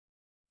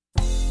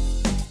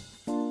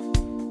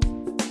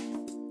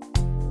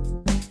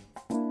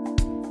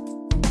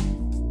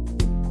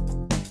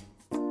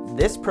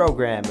This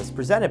program is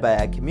presented by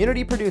a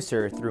community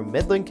producer through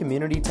Midland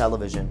Community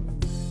Television.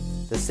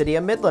 The City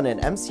of Midland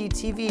and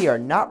MCTV are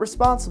not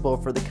responsible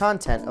for the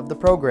content of the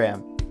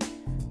program.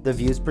 The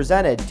views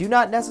presented do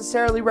not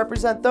necessarily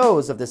represent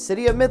those of the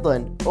City of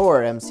Midland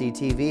or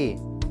MCTV.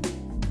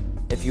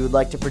 If you would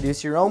like to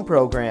produce your own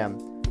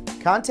program,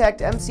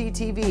 contact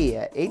MCTV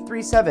at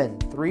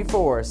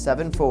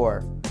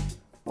 837-3474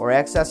 or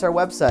access our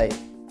website,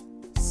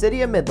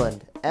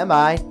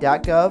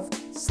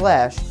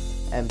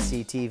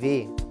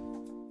 cityofmidlandmi.gov/MCTV.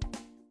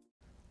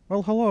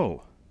 Well,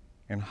 hello,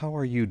 and how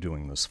are you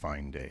doing this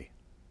fine day?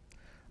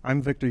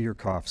 I'm Victor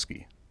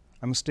Jurkowski.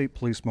 I'm a state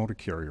police motor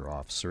carrier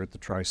officer at the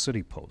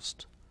Tri-City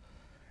Post.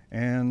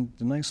 And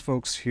the nice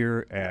folks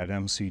here at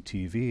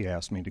MCTV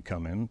asked me to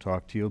come in and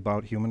talk to you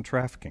about human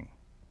trafficking.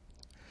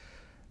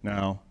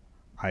 Now,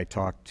 I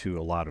talk to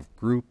a lot of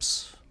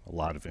groups, a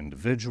lot of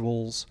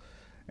individuals,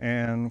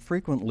 and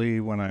frequently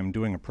when I'm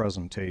doing a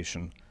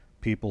presentation,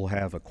 people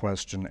have a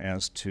question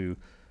as to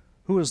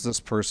who is this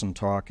person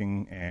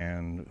talking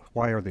and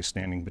why are they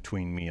standing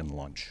between me and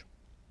lunch?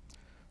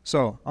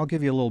 So I'll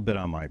give you a little bit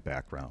on my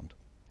background.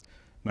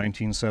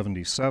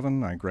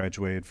 1977, I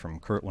graduated from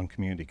Kirtland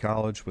Community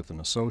College with an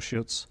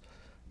associate's.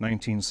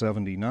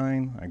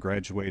 1979, I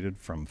graduated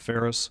from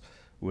Ferris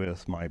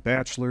with my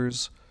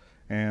bachelor's,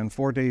 and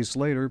 4 days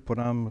later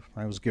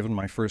I was given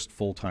my first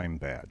full-time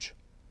badge.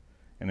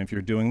 And if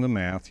you're doing the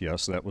math,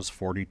 yes, that was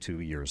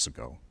 42 years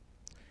ago.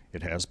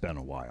 It has been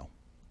a while.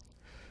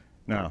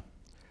 Now,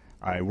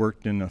 I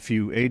worked in a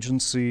few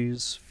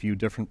agencies, few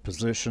different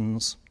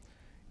positions.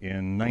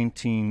 In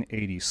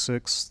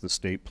 1986, the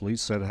state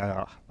police said,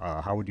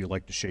 how would you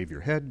like to shave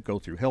your head, go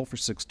through hell for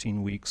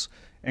 16 weeks,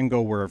 and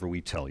go wherever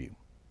we tell you?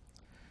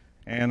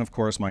 And of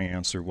course my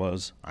answer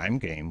was, I'm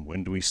game,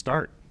 when do we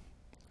start?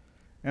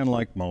 And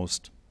like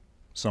most,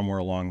 somewhere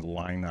along the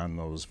line on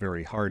those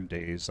very hard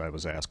days, I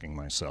was asking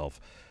myself,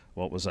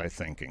 what was I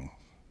thinking?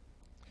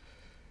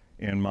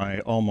 In my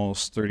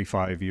almost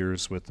 35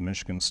 years with the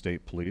Michigan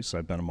State Police,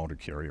 I've been a motor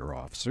carrier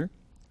officer.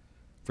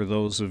 For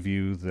those of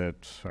you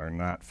that are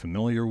not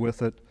familiar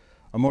with it,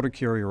 a motor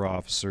carrier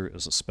officer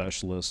is a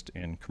specialist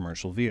in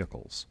commercial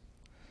vehicles.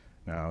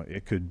 Now,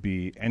 it could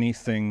be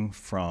anything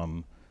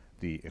from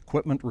the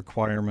equipment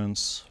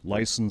requirements,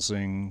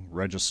 licensing,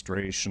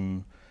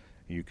 registration.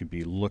 You could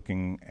be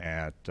looking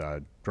at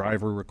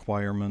driver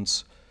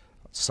requirements,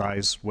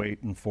 size, weight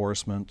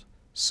enforcement,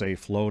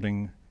 safe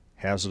loading,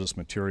 hazardous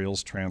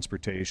materials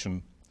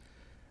transportation.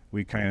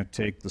 We kind of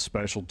take the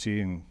specialty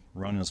and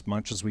run as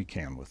much as we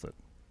can with it.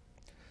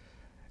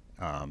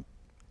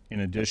 In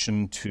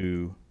addition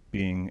to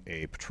being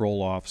a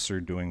patrol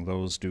officer doing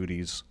those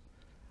duties,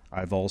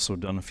 I've also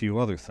done a few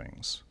other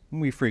things.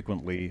 We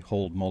frequently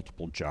hold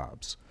multiple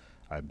jobs.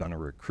 I've been a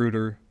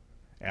recruiter,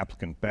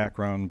 applicant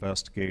background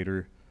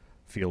investigator,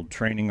 field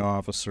training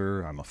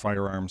officer, I'm a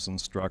firearms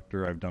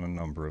instructor, I've done a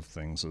number of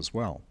things as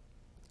well.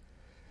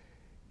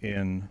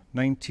 In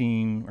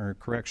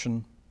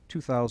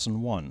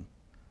 2001,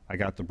 I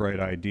got the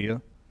bright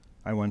idea.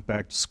 I went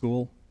back to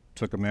school,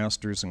 took a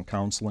master's in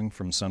counseling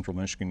from Central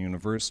Michigan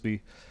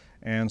University,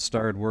 and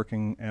started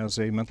working as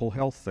a mental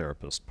health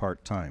therapist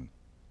part-time.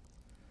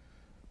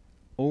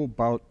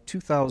 About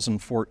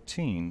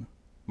 2014,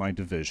 my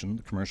division,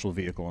 the Commercial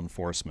Vehicle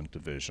Enforcement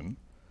Division,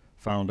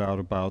 found out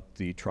about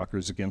the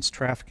Truckers Against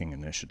Trafficking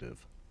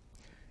initiative.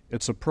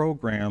 It's a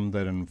program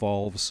that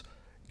involves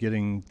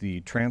getting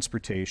the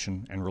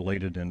transportation and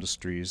related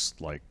industries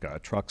like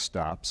truck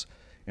stops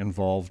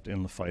involved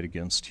in the fight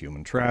against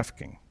human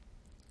trafficking.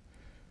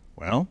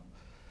 Well,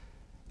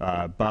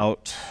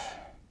 about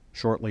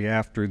shortly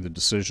after the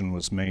decision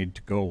was made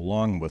to go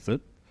along with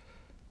it,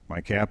 my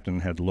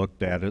captain had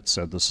looked at it,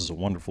 said this is a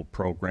wonderful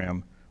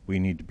program, we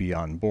need to be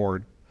on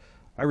board.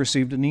 I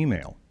received an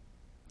email.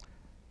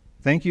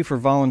 Thank you for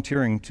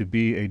volunteering to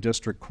be a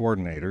district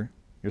coordinator.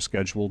 You're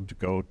scheduled to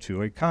go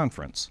to a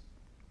conference.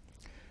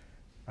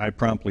 I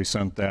promptly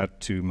sent that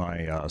to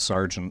my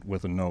sergeant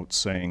with a note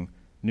saying,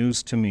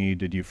 news to me,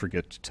 did you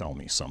forget to tell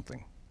me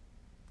something?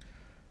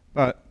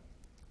 But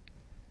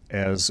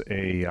as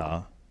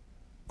a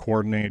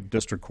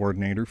district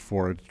coordinator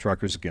for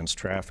Truckers Against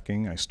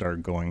Trafficking, I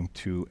started going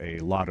to a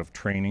lot of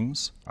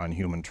trainings on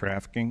human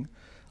trafficking,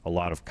 a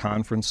lot of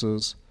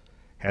conferences,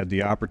 had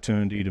the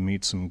opportunity to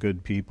meet some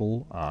good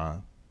people.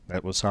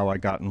 That was how I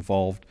got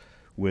involved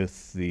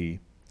with the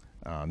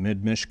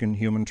Mid-Michigan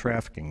Human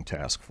Trafficking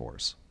Task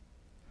Force.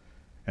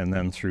 And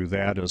then through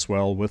that as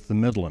well with the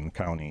Midland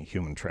County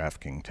Human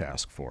Trafficking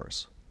Task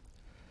Force.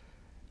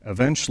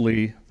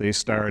 Eventually, they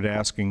started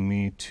asking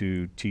me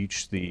to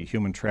teach the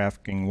Human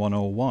Trafficking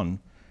 101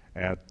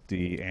 at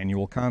the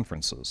annual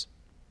conferences.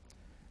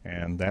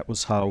 And that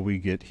was how we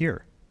get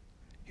here,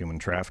 Human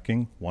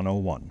Trafficking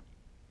 101.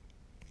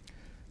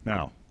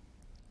 Now,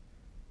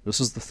 this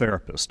is the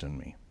therapist in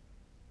me.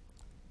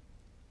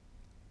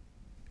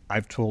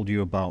 I've told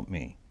you about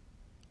me.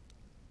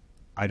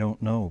 I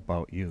don't know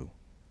about you.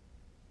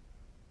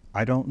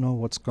 I don't know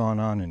what's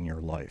gone on in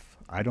your life.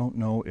 I don't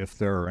know if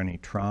there are any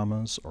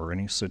traumas or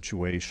any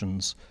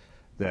situations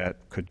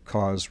that could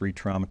cause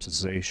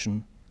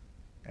re-traumatization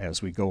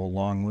as we go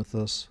along with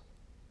this,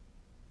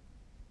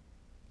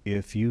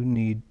 if you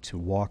need to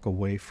walk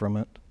away from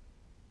it,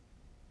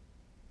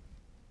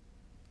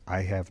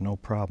 I have no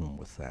problem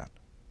with that.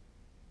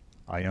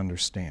 I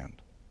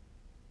understand.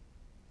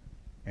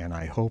 And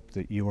I hope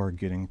that you are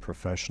getting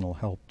professional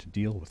help to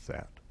deal with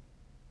that.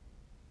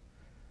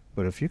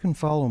 But if you can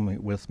follow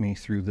with me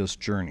through this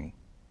journey,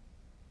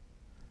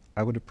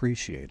 I would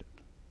appreciate it.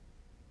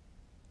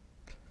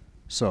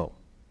 So,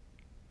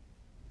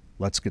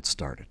 let's get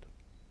started.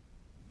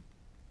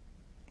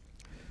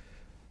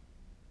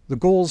 The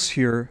goals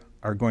here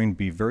are going to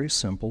be very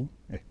simple,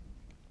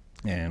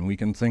 and we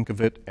can think of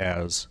it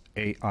as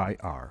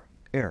AIR,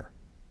 AIR.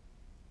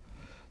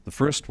 The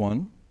first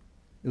one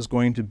is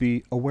going to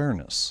be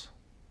awareness,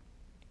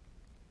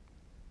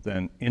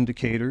 then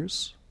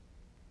indicators,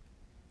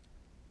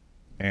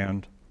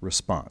 and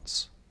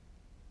response.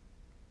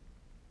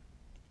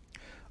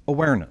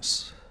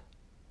 Awareness.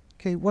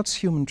 Okay, what's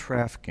human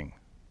trafficking?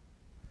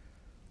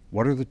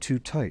 What are the two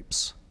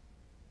types?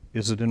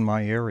 Is it in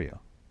my area?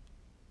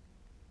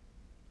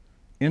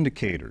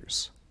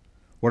 Indicators.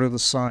 What are the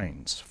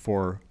signs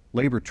for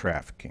labor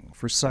trafficking,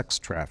 for sex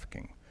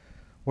trafficking?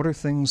 What are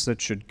things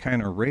that should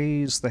kind of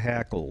raise the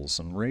hackles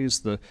and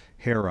raise the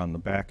hair on the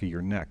back of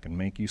your neck and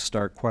make you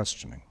start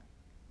questioning?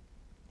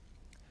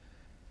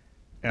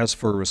 As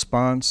for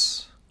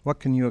response, what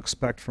can you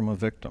expect from a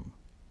victim?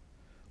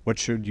 What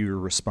should your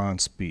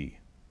response be?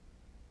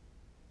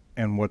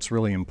 And what's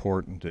really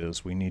important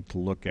is we need to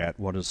look at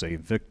what is a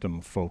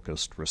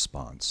victim-focused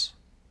response.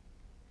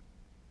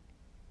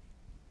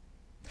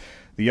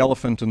 The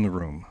elephant in the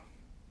room.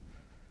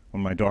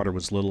 When my daughter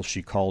was little,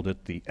 she called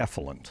it the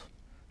effluent.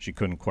 She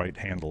couldn't quite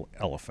handle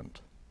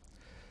elephant.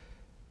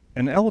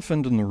 An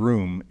elephant in the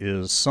room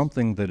is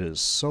something that is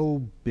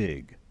so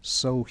big,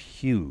 so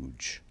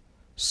huge,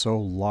 so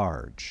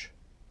large,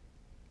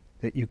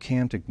 that you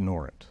can't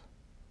ignore it.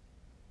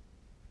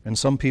 And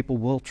some people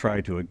will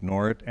try to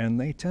ignore it, and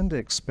they tend to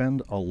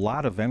expend a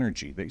lot of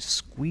energy. They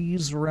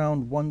squeeze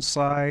around one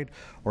side,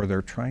 or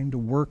they're trying to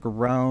work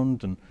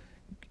around, and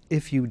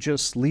if you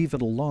just leave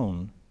it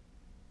alone,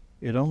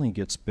 it only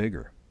gets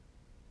bigger.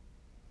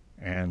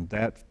 And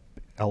that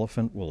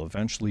elephant will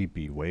eventually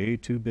be way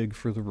too big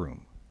for the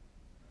room.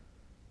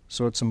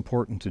 So it's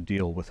important to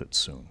deal with it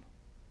soon.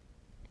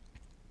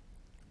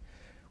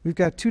 We've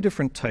got two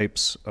different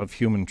types of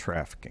human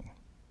trafficking.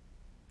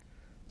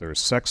 There's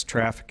sex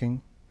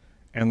trafficking,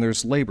 and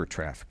there's labor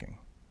trafficking.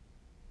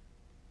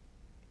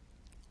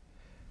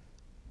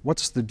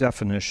 What's the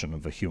definition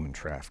of a human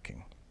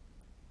trafficking?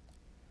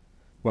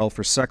 Well,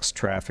 for sex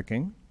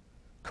trafficking,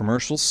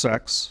 commercial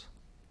sex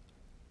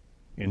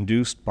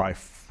induced by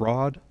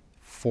fraud,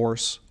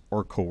 force,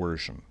 or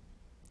coercion,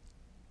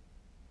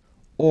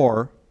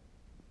 or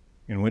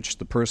in which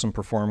the person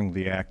performing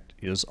the act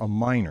is a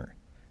minor.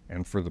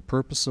 And for the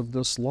purpose of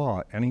this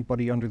law,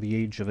 anybody under the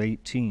age of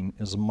 18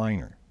 is a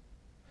minor.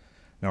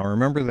 Now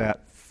remember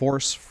that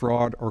force,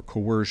 fraud, or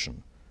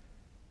coercion,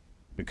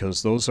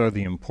 because those are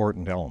the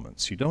important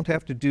elements. You don't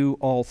have to do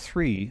all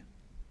three,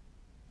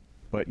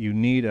 but you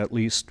need at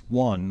least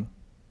one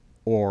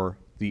or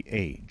the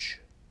age.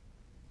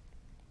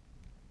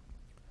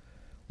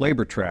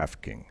 Labor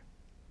trafficking.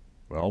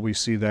 Well, we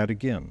see that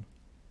again.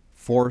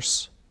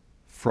 Force,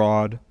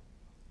 fraud,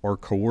 or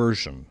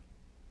coercion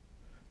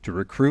to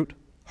recruit,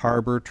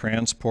 harbor,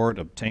 transport,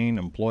 obtain,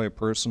 employ a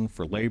person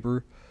for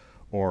labor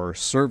or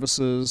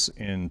services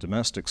in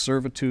domestic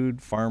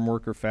servitude, farm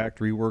worker,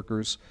 factory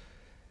workers.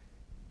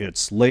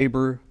 It's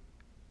labor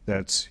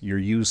that's you're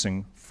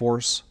using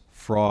force,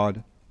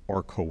 fraud,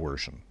 or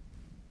coercion.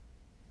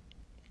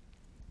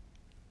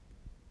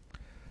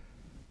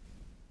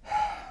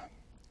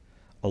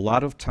 A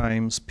lot of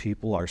times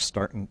people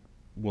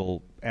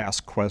will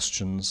ask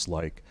questions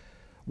like,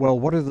 well,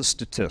 what are the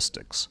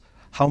statistics?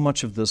 How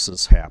much of this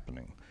is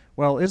happening?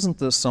 Well, isn't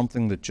this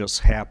something that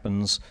just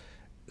happens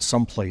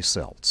someplace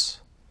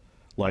else?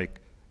 Like,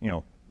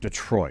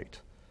 Detroit,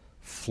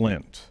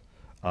 Flint,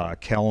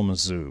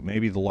 Kalamazoo,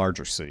 maybe the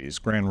larger cities,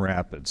 Grand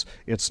Rapids.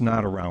 It's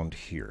not around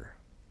here.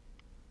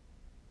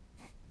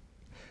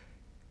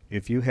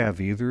 If you have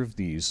either of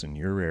these in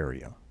your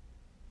area,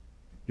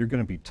 you're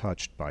going to be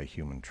touched by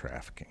human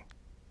trafficking.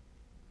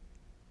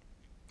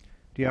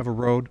 Do you have a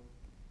road?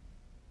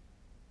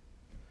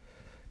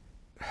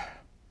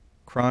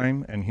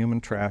 Crime and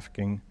human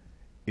trafficking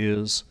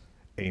is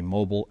a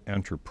mobile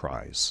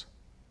enterprise.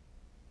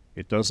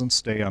 It doesn't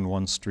stay on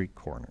one street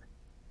corner.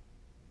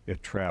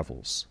 It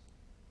travels.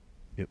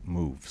 It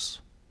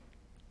moves.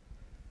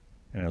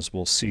 And as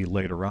we'll see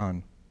later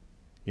on,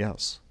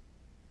 yes,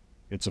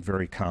 it's a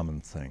very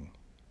common thing.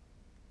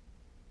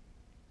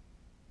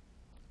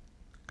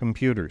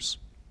 Computers.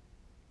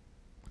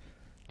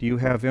 Do you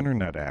have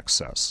internet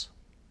access?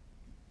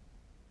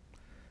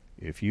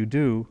 If you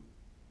do,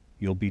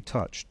 you'll be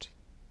touched.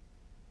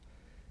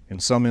 In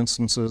some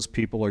instances,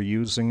 people are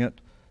using it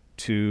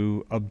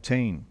to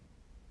obtain.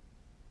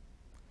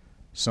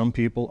 Some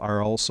people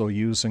are also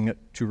using it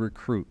to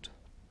recruit.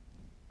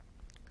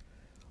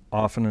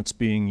 Often it's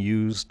being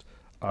used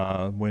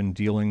when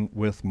dealing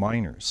with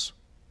minors.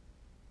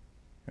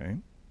 Okay?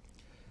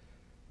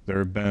 There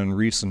have been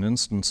recent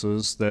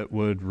instances that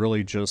would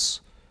really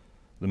just,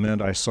 the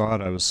minute I saw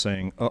it, I was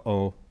saying,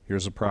 uh-oh,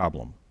 here's a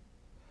problem.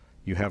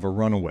 You have a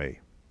runaway.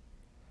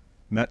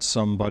 Met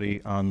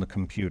somebody on the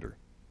computer.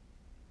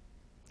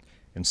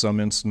 In some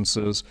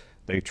instances,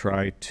 they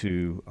try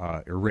to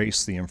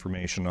erase the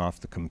information off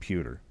the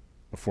computer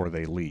before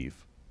they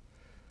leave.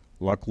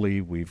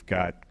 Luckily, we've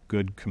got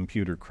good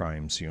computer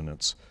crimes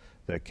units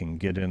that can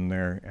get in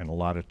there and a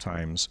lot of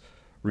times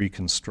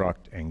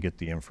reconstruct and get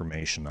the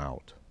information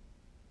out.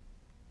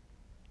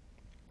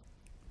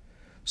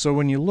 So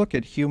when you look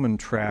at human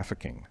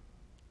trafficking,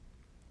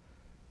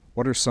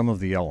 what are some of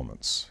the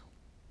elements?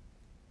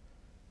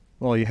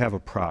 Well, you have a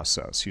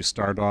process. You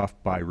start off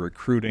by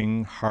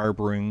recruiting,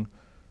 harboring,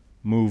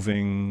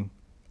 moving,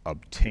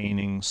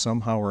 obtaining.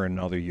 Somehow or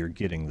another, you're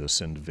getting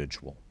this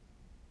individual.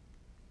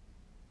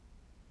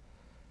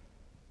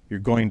 You're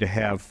going to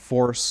have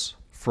force,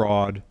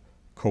 fraud,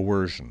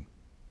 coercion,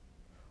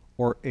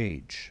 or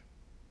age.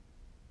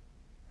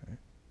 Okay.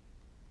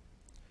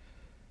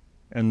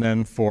 And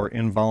then for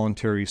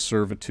involuntary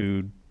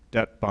servitude,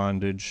 debt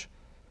bondage,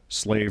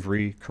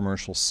 slavery,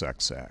 commercial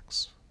sex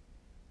acts.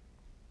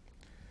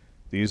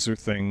 These are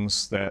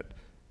things that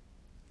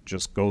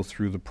just go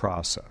through the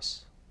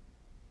process.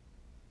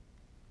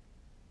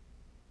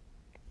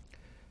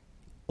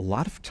 A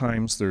lot of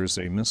times there's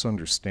a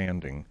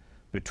misunderstanding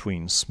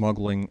between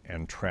smuggling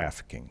and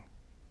trafficking.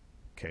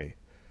 Okay.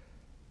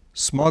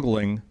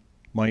 Smuggling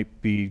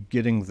might be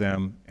getting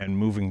them and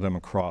moving them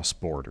across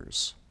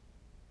borders.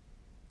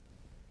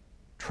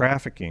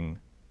 Trafficking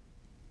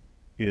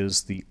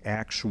is the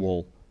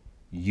actual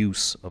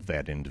use of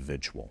that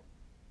individual.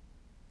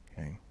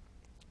 Okay.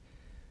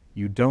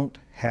 You don't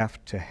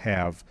have to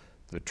have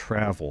the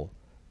travel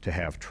to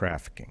have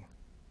trafficking.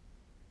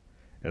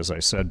 As I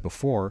said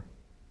before,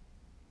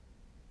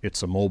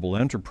 it's a mobile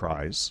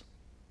enterprise.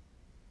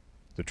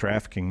 The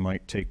trafficking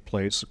might take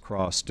place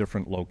across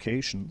different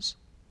locations,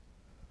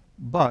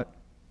 but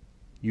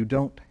you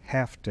don't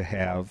have to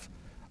have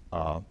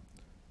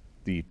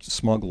the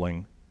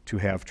smuggling to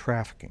have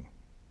trafficking.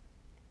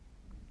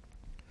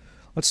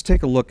 Let's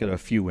take a look at a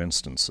few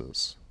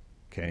instances,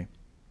 okay?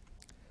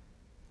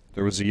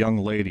 There was a young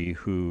lady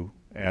who,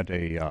 at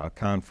a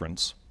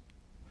conference,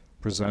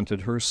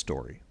 presented her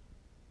story.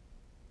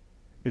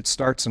 It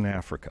starts in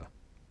Africa.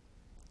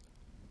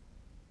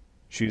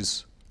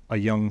 She's a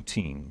young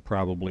teen,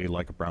 probably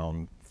like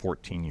around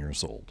 14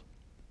 years old.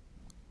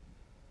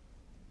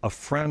 A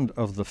friend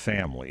of the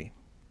family,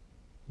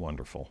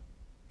 wonderful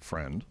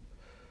friend,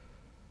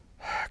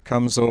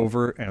 comes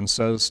over and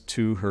says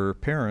to her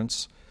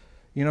parents,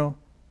 you know,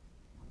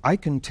 I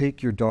can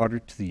take your daughter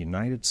to the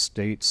United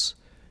States.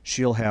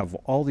 She'll have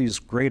all these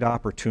great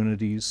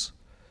opportunities.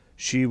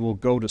 She will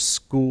go to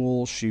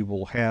school. She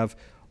will have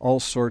all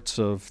sorts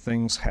of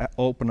things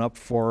open up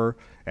for her.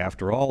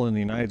 After all, in the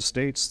United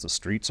States, the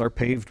streets are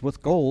paved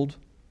with gold.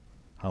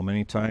 How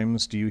many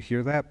times do you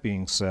hear that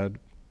being said?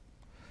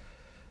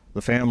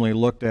 The family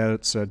looked at it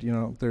and said, you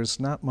know, there's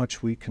not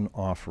much we can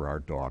offer our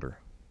daughter.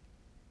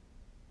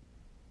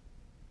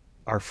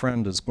 Our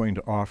friend is going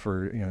to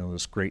offer, you know,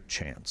 this great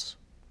chance.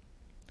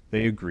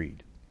 They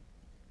agreed.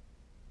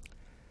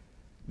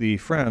 The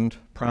friend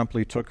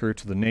promptly took her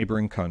to the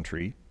neighboring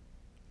country,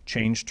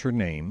 changed her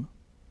name,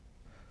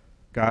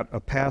 got a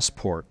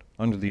passport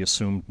under the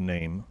assumed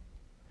name,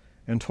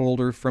 and told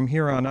her, from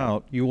here on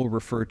out, you will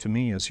refer to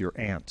me as your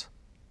aunt.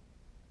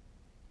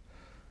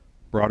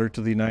 Brought her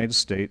to the United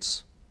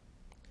States.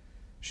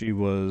 She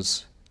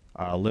was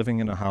living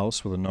in a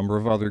house with a number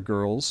of other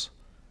girls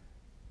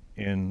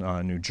in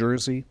New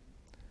Jersey.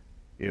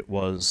 It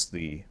was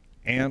the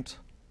aunt,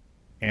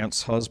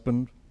 aunt's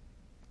husband,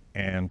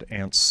 and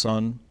aunt's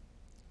son.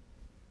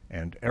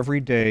 And every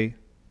day,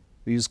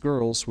 these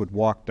girls would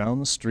walk down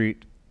the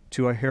street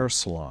to a hair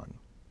salon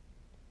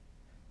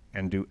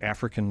and do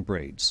African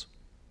braids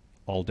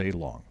all day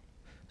long,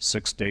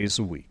 6 days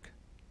a week.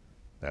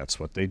 That's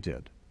what they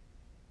did.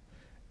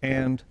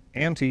 And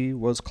Auntie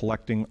was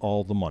collecting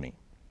all the money.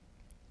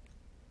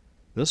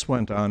 This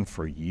went on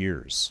for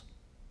years.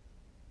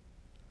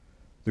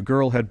 The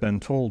girl had been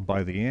told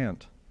by the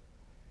aunt,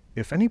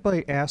 if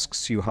anybody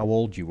asks you how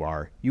old you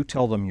are, you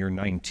tell them you're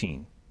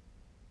 19.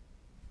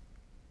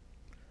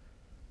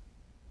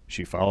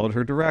 She followed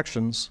her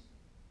directions.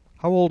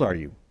 How old are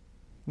you?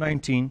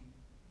 19.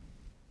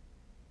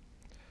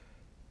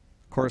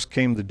 Of course,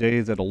 came the day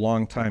that a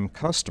longtime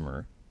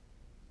customer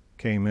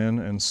came in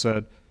and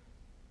said,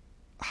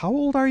 how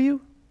old are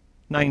you?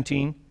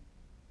 19.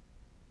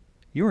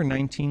 You were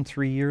 19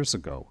 3 years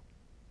ago.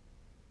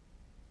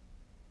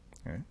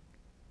 Okay.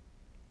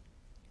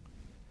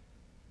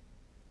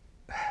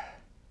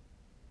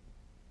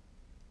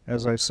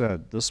 As I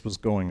said, this was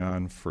going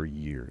on for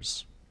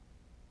years.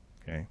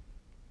 Okay.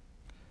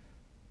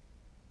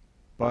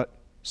 But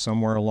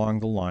somewhere along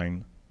the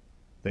line,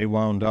 they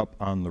wound up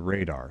on the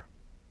radar.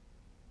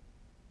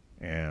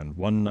 And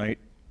one night,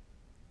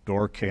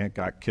 door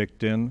got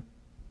kicked in,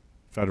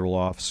 federal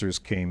officers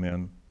came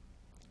in.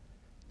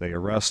 They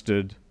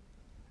arrested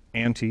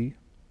Auntie,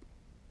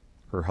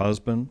 her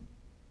husband,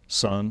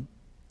 son.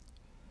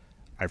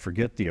 I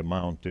forget the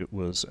amount. It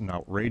was an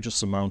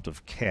outrageous amount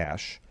of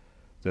cash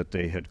that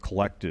they had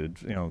collected,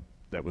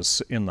 that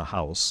was in the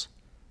house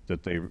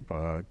that they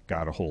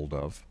got a hold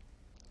of.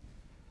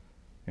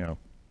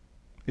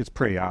 It's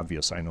pretty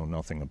obvious I know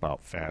nothing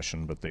about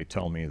fashion, but they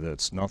tell me that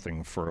it's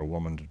nothing for a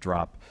woman to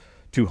drop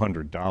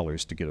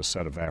 $200 to get a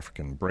set of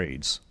African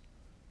braids.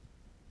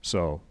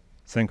 So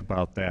think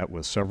about that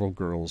with several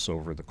girls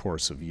over the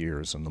course of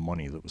years and the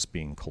money that was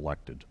being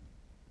collected.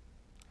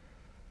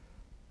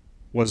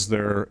 Was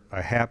there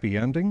a happy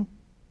ending?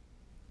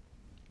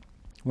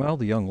 Well,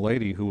 the young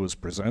lady who was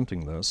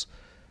presenting this,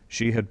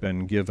 she had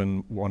been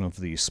given one of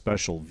the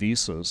special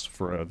visas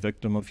for a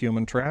victim of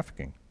human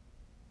trafficking.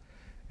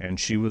 And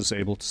she was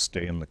able to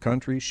stay in the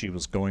country. She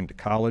was going to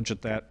college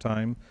at that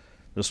time.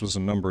 This was a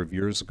number of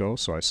years ago,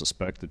 so I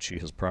suspect that she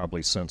has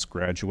probably since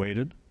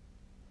graduated.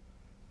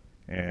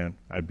 And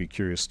I'd be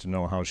curious to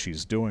know how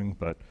she's doing,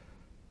 but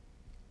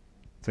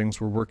things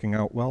were working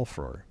out well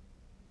for her.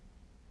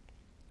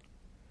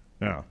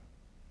 Now,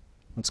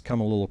 let's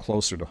come a little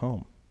closer to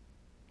home.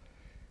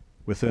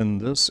 Within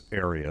this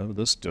area,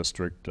 this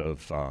district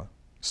of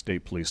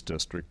State Police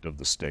District of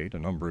the state, a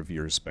number of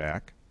years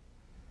back,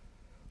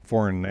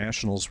 foreign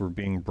nationals were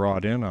being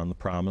brought in on the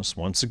promise,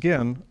 once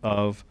again,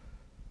 of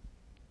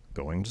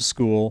going to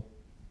school,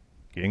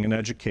 getting an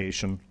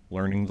education,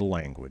 learning the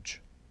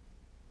language.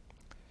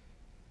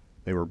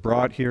 They were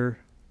brought here,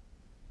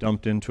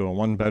 dumped into a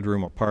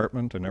one-bedroom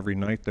apartment, and every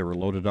night they were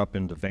loaded up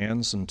into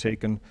vans and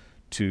taken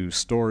to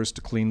stores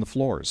to clean the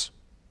floors.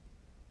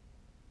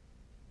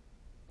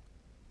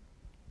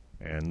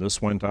 And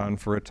this went on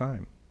for a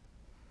time.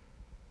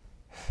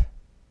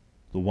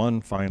 The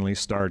one finally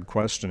started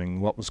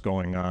questioning what was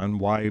going on,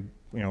 why,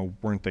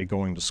 weren't they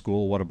going to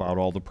school, what about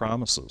all the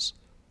promises?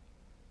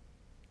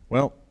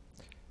 Well,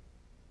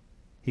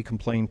 he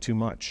complained too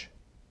much.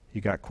 He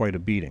got quite a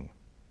beating.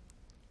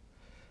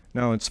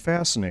 Now, it's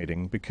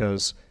fascinating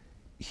because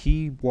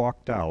he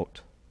walked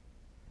out,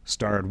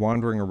 started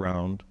wandering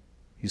around,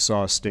 he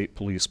saw a state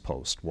police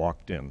post,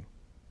 walked in.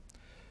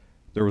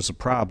 There was a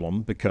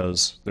problem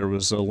because there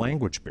was a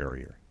language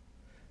barrier.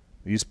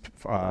 These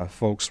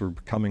folks were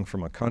coming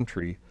from a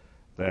country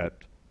that,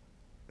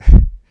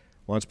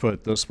 let's put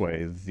it this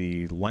way,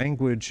 the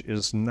language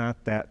is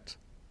not that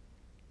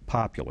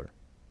popular.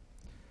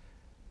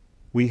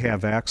 We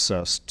have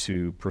access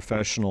to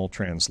professional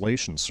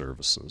translation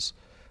services,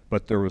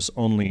 but there was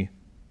only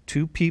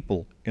 2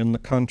 people in the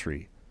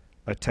country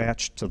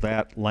attached to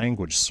that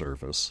language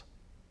service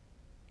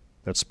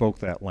that spoke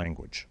that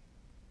language.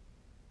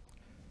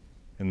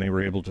 And they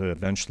were able to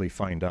eventually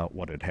find out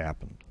what had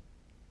happened.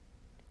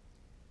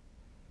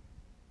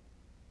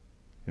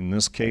 In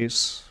this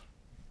case,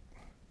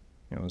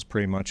 it was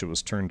pretty much, it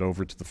was turned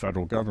over to the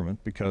federal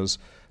government because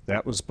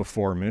that was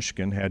before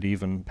Michigan had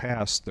even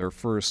passed their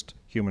first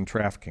human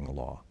trafficking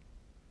law.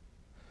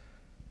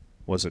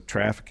 Was it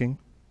trafficking?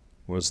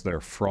 Was there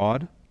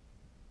fraud?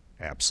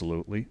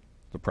 Absolutely.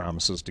 The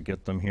promises to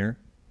get them here.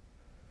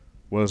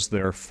 Was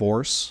there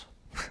force?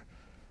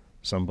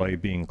 Somebody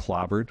being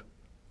clobbered?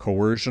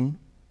 Coercion?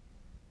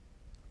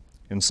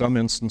 In some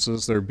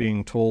instances, they're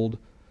being told,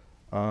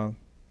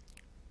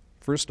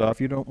 first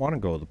off, you don't want to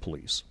go to the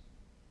police.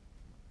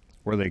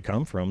 Where they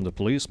come from, the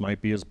police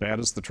might be as bad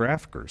as the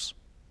traffickers.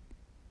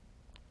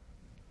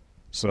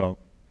 So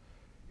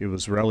it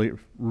was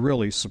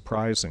really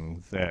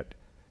surprising that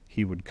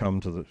he would come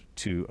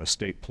to a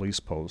state police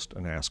post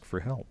and ask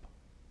for help.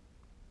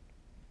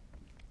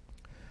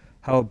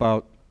 How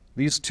about,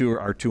 these two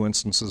are 2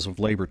 instances of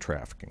labor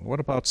trafficking.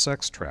 What about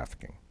sex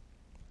trafficking?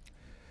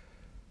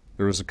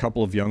 There was a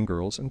couple of young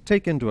girls, and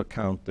take into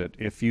account that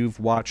if you've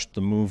watched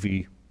the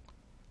movie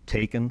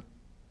Taken,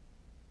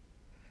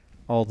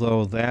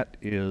 although that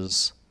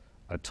is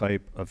a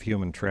type of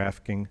human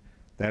trafficking,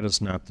 that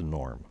is not the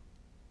norm.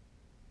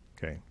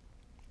 Okay.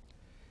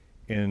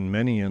 In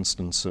many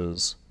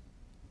instances,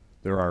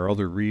 there are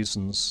other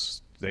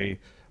reasons. They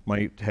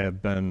might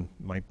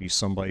be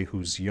somebody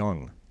who's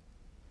young,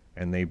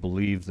 and they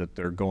believe that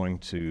they're going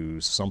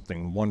to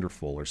something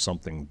wonderful or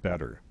something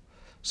better.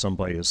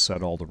 Somebody has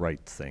said all the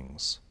right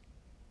things,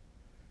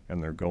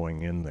 and they're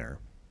going in there.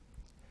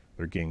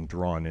 They're getting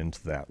drawn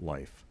into that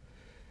life.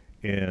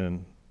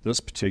 In this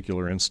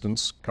particular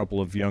instance, a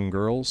couple of young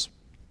girls,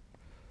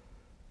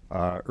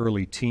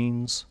 early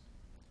teens,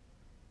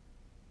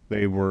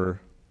 they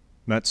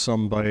met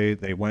somebody,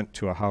 they went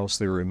to a house,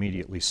 they were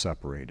immediately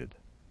separated.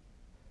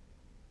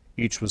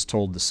 Each was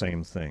told the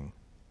same thing.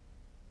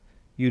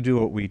 You do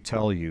what we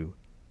tell you,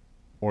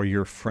 or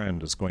your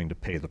friend is going to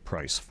pay the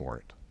price for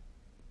it.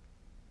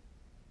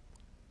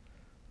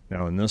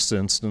 Now, in this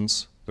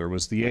instance, there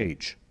was the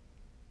age,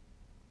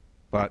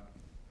 but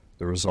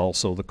there was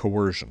also the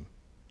coercion.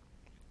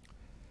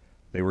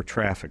 They were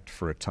trafficked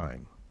for a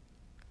time.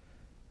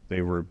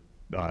 They were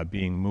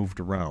being moved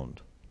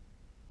around,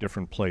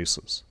 different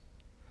places.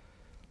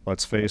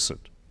 Let's face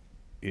it,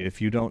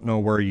 if you don't know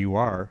where you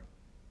are,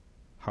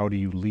 how do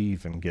you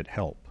leave and get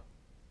help?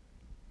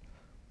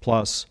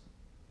 Plus,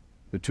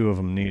 the two of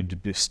them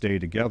needed to stay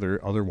together,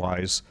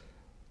 otherwise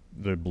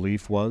the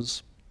belief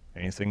was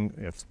anything,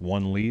 if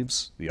one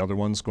leaves, the other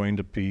one's going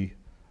to be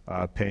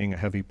paying a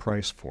heavy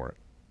price for it.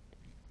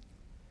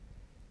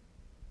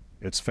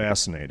 It's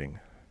fascinating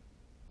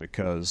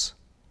because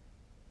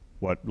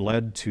what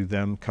led to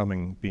them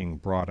being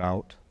brought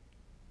out,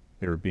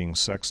 they were being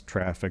sex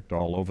trafficked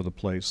all over the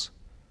place.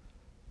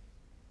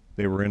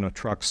 They were in a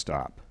truck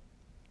stop.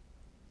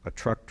 A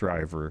truck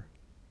driver,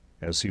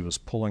 as he was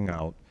pulling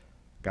out,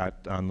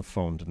 got on the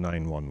phone to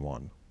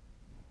 911.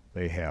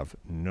 They have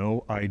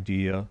no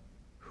idea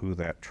who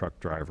that truck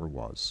driver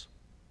was.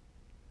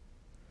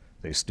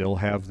 They still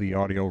have the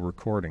audio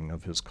recording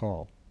of his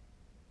call,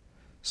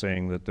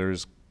 saying that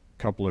there's a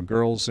couple of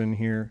girls in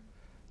here,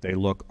 they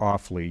look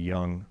awfully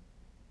young,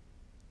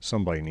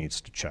 somebody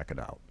needs to check it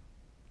out.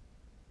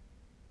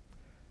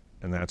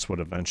 And that's what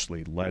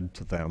eventually led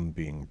to them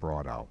being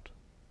brought out.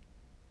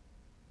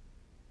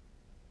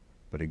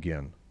 But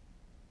again,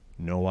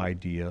 no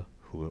idea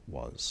who it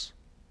was.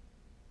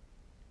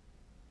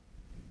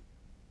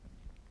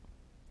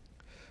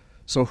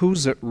 So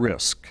who's at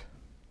risk?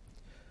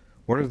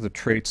 What are the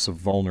traits of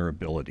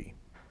vulnerability?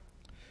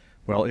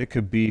 Well, it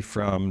could be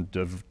from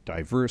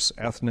diverse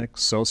ethnic,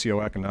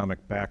 socioeconomic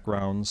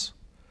backgrounds.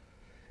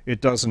 It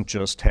doesn't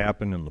just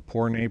happen in the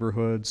poor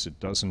neighborhoods.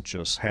 It doesn't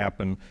just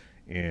happen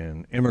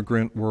in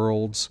immigrant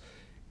worlds.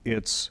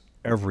 It's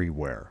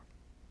everywhere.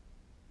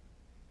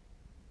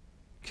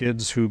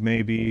 Kids who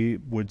maybe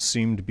would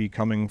seem to be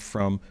coming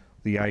from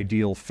the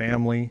ideal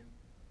family,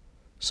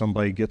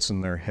 somebody gets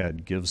in their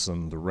head, gives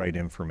them the right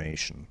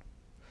information,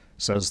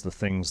 says the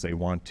things they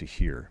want to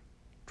hear,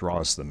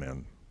 draws them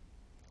in.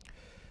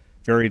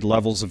 Varied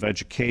levels of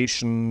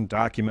education,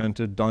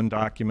 documented,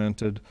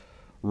 undocumented,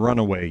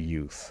 runaway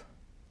youth.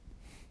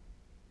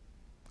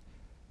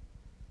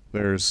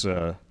 There's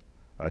a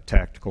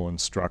tactical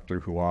instructor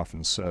who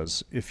often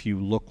says, if you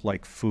look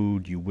like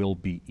food, you will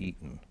be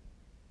eaten.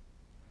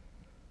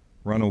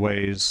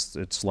 Runaways,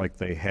 it's like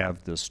they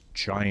have this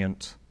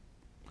giant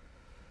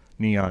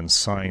neon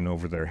sign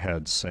over their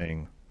heads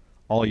saying,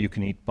 all you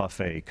can eat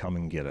buffet, come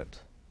and get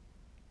it.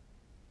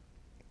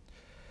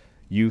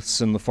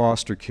 Youths in the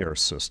foster care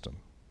system.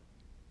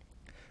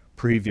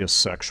 Previous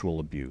sexual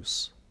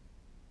abuse.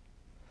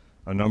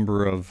 A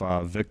number of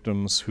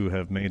victims who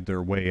have made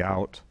their way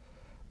out,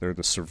 they're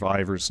the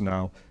survivors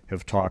now,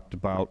 have talked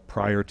about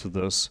prior to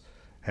this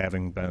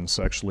having been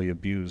sexually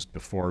abused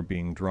before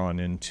being drawn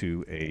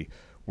into a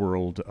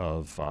world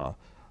of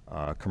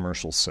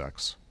commercial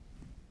sex.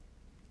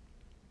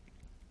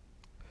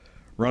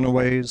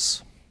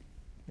 Runaways,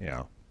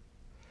 yeah,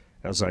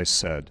 as I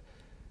said,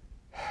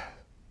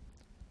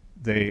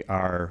 they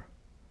are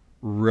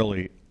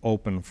really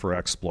open for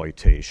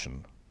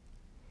exploitation.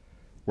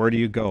 Where do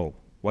you go?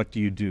 What do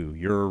you do?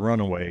 You're a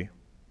runaway,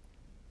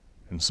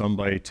 and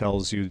somebody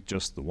tells you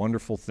just the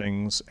wonderful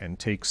things and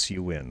takes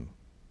you in.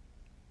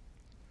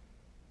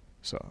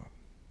 So,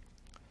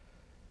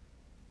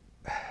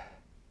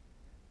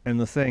 and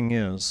the thing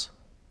is,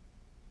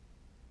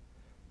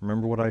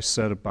 remember what I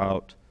said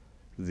about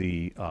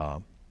the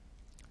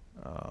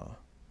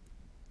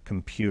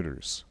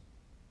computers.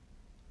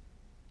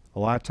 A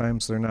lot of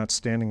times they're not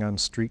standing on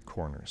street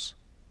corners.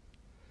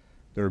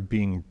 They're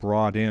being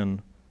brought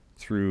in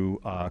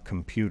through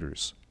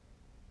computers.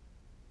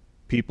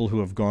 People who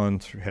have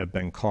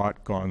been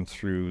caught, gone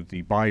through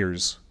the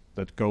buyers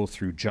that go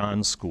through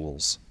John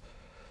schools.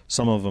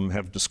 Some of them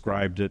have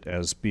described it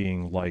as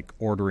being like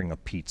ordering a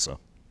pizza.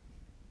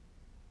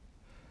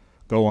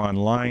 Go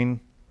online,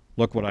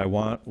 look what I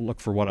want, look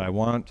for what I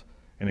want,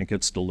 and it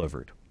gets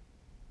delivered.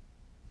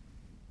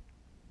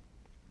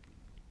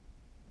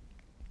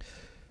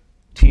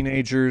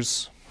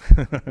 Teenagers,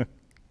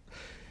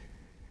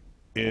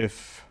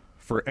 if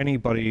for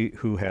anybody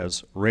who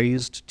has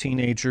raised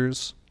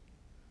teenagers,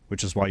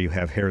 which is why you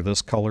have hair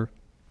this color,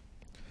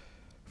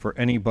 for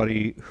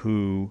anybody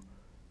who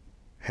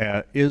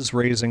is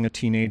raising a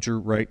teenager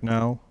right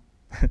now,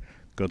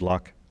 good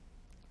luck.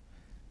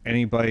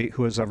 Anybody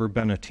who has ever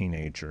been a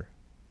teenager,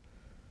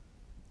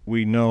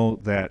 we know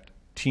that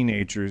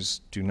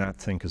teenagers do not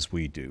think as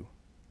we do.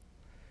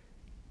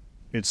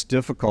 It's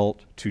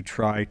difficult to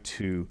try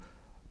to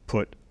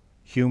put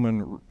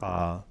human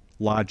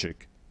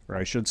logic, or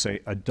I should say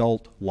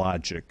adult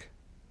logic,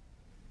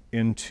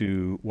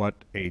 into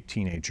what a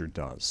teenager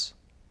does.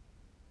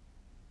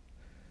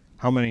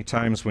 How many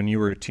times when you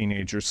were a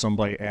teenager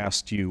somebody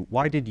asked you,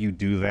 why did you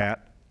do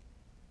that?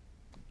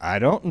 I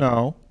don't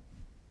know.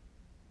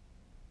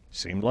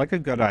 Seemed like a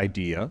good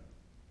idea.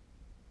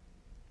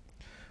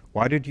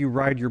 Why did you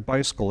ride your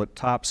bicycle at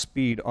top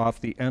speed off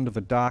the end of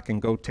a dock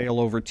and go tail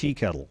over tea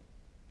kettle?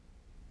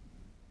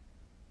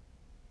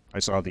 I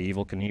saw the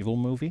Evel Knievel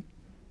movie.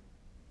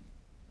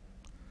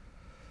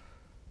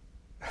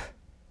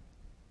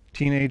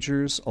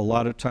 Teenagers, a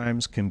lot of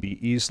times, can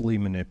be easily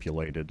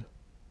manipulated.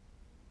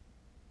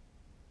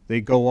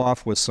 They go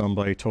off with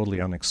somebody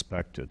totally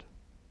unexpected.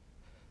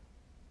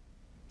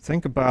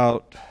 Think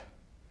about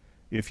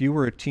if you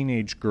were a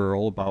teenage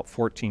girl about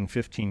 14,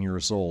 15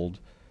 years old,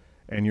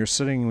 and you're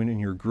sitting in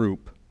your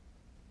group,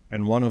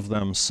 and one of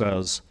them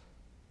says,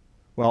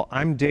 well,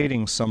 I'm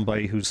dating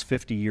somebody who's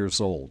 50 years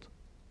old,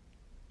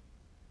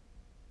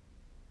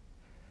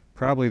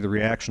 probably the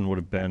reaction would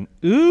have been,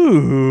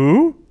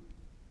 ooh.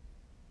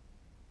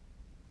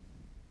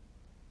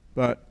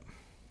 But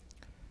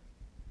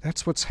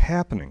that's what's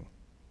happening.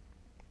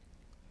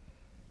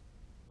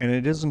 And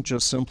it isn't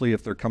just simply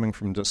if they're coming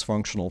from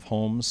dysfunctional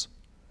homes.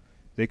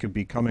 They could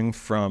be coming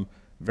from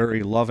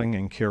very loving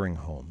and caring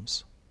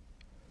homes.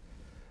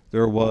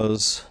 There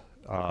was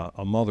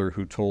a mother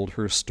who told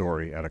her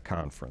story at a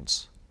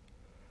conference.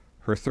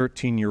 Her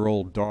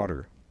 13-year-old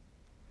daughter,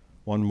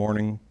 one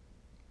morning,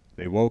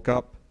 they woke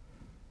up,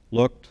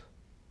 looked,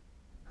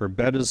 her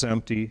bed is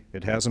empty,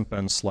 it hasn't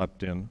been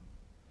slept in,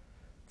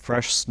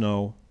 fresh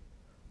snow,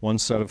 one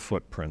set of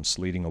footprints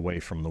leading away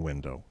from the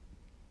window.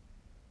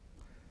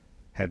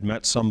 Had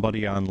met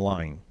somebody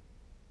online.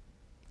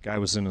 Guy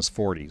was in his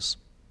 40s.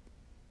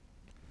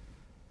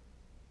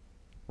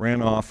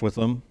 Ran off with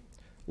him.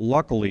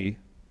 Luckily,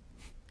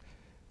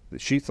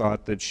 she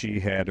thought that she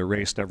had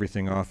erased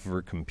everything off of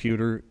her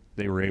computer.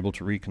 They were able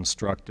to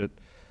reconstruct it.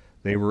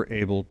 They were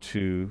able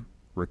to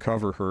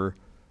recover her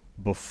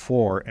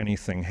before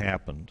anything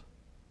happened.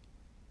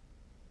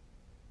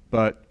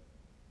 But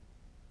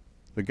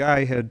the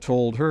guy had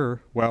told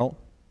her, well,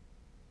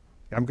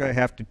 I'm going to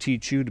have to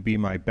teach you to be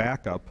my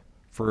backup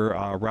for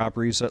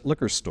robberies at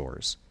liquor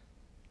stores.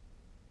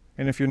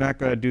 And if you're not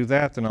going to do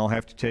that, then I'll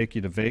have to take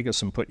you to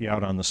Vegas and put you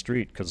out on the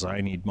street because I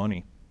need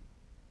money.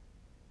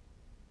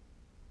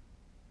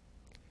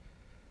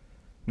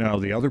 Now,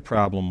 the other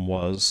problem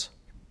was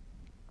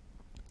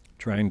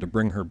trying to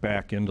bring her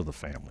back into the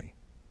family.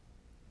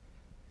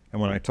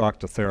 And when I talk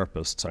to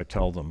therapists, I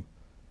tell them,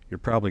 you're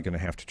probably going to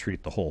have to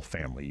treat the whole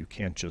family. You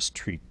can't just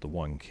treat the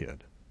one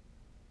kid.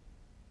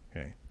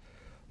 Okay?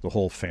 The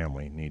whole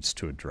family needs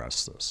to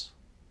address this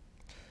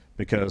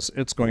because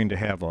it's going to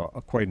have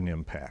quite an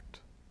impact.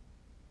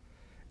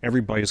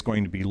 Everybody's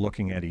going to be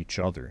looking at each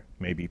other,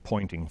 maybe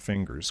pointing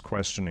fingers,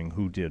 questioning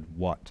who did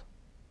what.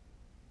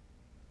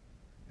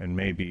 And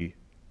maybe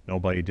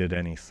nobody did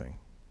anything.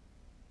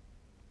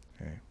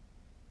 Okay.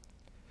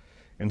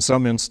 In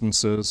some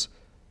instances,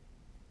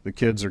 the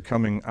kids are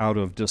coming out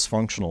of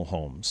dysfunctional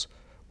homes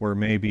where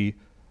maybe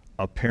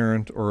a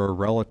parent or a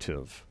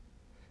relative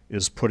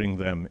is putting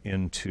them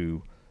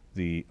into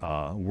the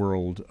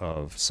world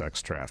of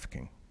sex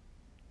trafficking.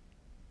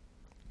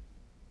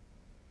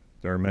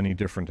 There are many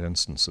different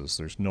instances.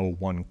 There's no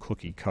one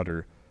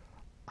cookie-cutter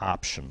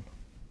option.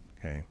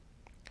 Okay.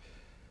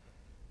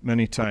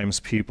 Many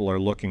times people are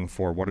looking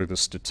for what are the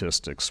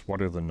statistics,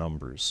 what are the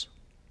numbers.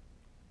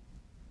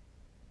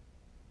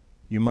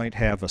 You might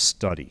have a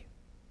study.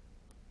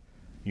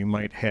 You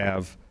might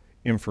have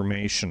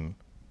information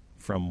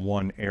from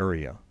one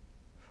area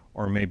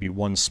or maybe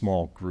one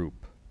small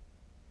group.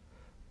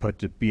 But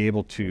to be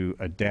able to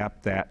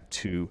adapt that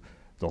to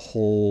the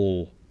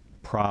whole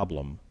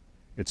problem,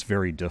 it's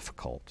very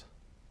difficult.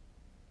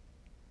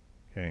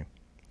 Okay.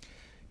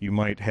 You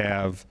might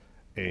have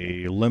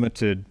a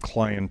limited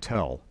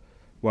clientele.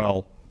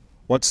 Well,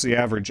 what's the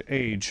average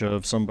age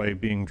of somebody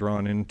being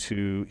drawn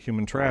into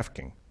human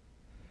trafficking?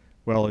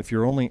 Well, if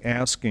you're only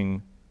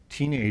asking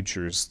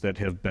teenagers that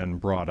have been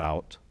brought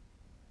out,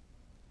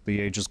 the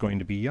age is going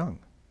to be young.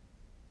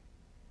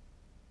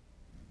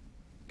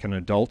 Can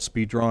adults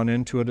be drawn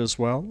into it as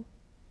well?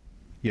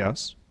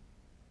 Yes.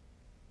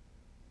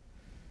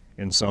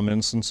 In some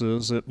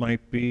instances, it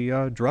might be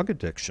drug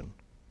addiction.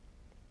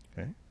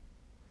 Okay?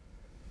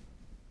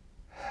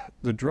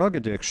 The drug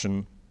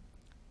addiction,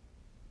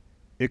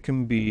 it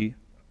can be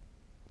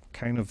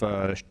kind of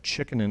a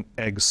chicken and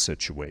egg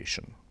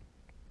situation.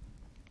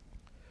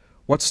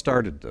 What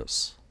started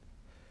this?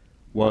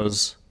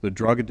 Was the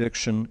drug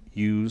addiction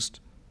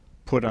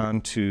put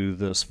onto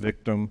this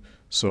victim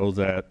so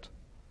that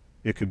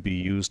it could be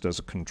used as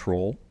a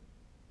control?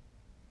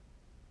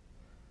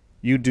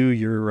 You do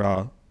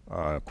your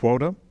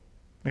quota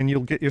and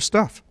you'll get your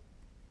stuff.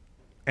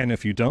 And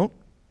if you don't,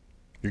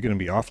 you're going to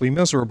be awfully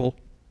miserable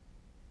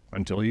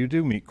until you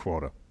do meet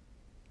quota.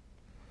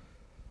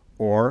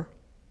 Or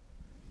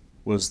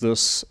was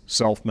this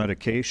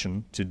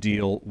self-medication to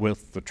deal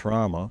with the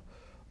trauma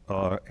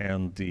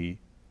and the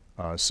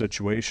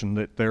situation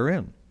that they're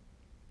in?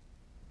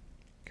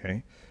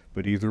 Okay,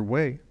 but either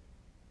way,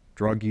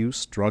 drug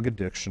use, drug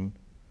addiction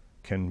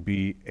can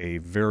be a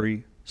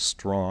very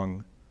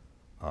strong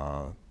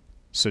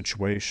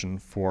situation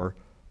for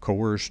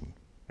coercion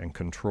and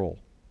control.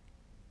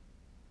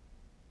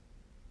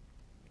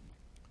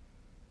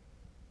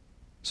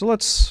 So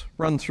let's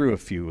run through a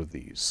few of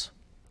these.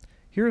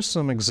 Here's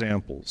some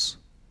examples,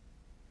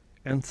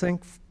 and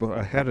think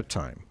ahead of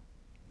time.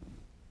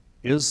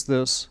 Is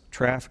this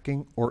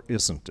trafficking or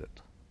isn't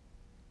it?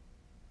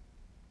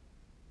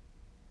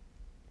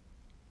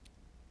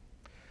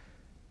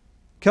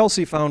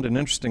 Kelsey found an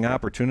interesting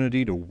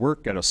opportunity to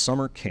work at a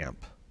summer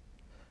camp.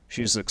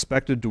 She's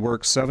expected to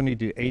work 70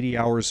 to 80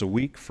 hours a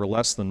week for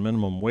less than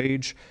minimum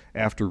wage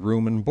after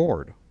room and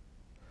board.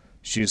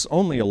 She's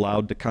only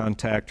allowed to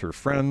contact her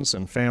friends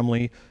and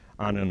family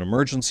on an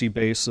emergency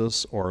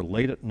basis or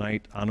late at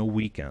night on a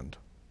weekend.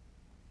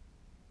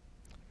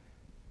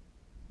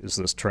 Is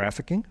this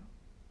trafficking?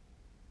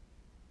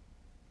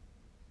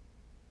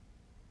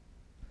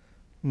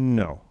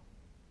 No.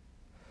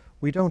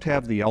 We don't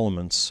have the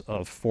elements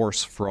of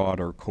force, fraud,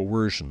 or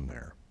coercion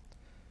there.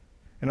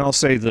 And I'll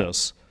say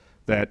this,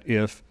 that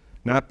if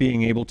not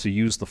being able to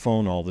use the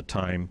phone all the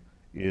time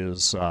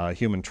is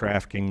human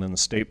trafficking, then the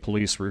state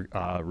police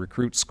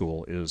recruit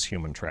school is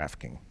human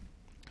trafficking.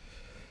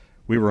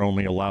 We were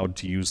only allowed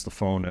to use the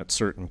phone at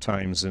certain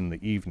times in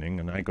the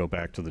evening, and I go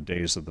back to the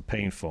days of the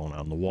payphone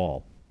on the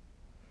wall.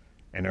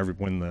 And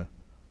when the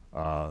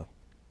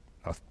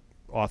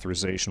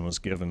authorization was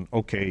given,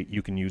 okay,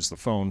 you can use the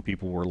phone,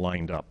 people were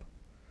lined up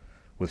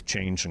with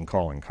change and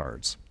calling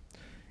cards.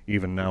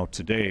 Even now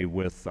today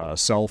with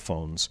cell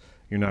phones,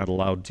 you're not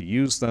allowed to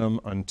use them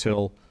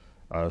until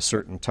a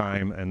certain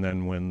time, and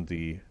then when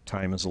the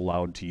time is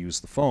allowed to use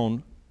the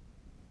phone,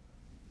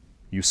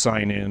 you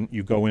sign in,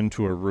 you go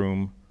into a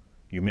room,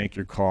 you make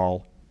your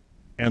call,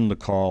 end the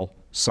call,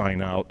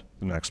 sign out,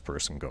 the next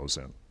person goes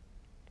in.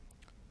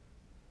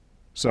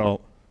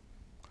 So,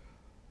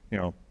 you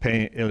know,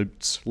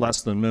 it's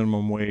less than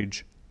minimum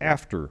wage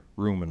after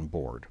room and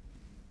board.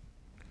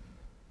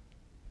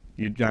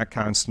 You're not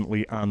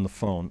constantly on the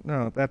phone.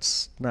 No,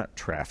 that's not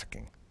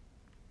trafficking.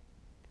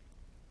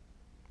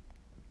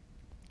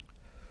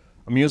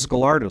 A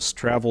musical artist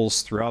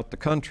travels throughout the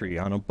country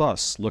on a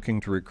bus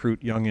looking to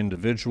recruit young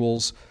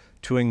individuals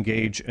to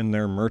engage in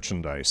their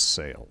merchandise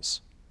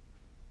sales.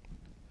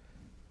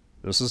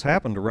 This has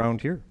happened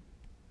around here.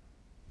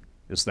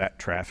 Is that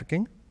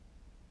trafficking?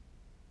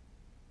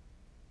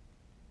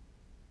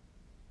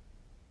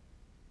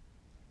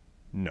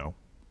 No.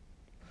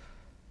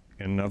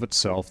 In and of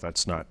itself,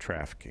 that's not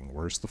trafficking.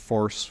 Where's the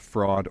force,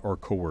 fraud, or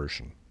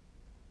coercion?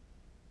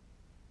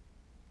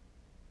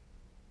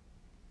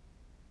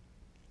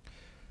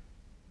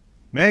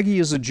 Maggie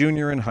is a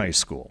junior in high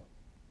school.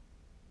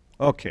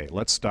 Okay,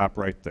 let's stop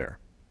right there.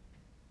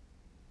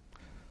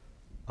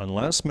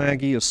 Unless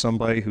Maggie is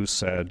somebody who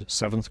said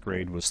 7th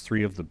grade was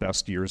 3 of the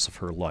best years of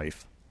her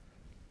life,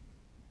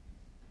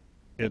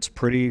 it's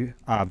pretty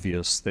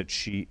obvious that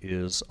she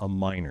is a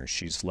minor.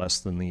 She's less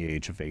than the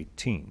age of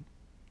 18.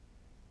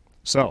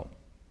 So,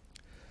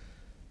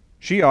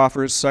 she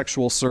offers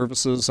sexual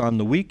services on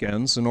the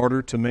weekends in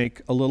order to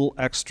make a little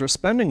extra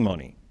spending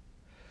money.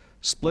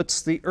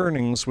 Splits the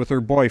earnings with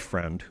her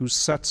boyfriend, who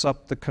sets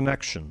up the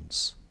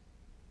connections.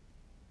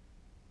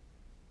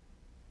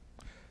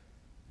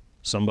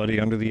 Somebody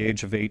under the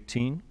age of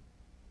 18,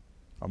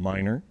 a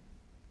minor,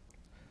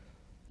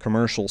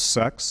 commercial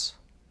sex,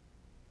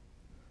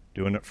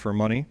 doing it for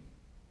money.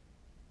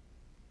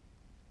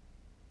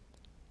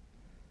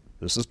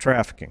 This is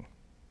trafficking,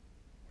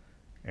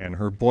 and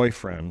her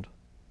boyfriend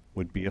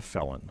would be a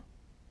felon.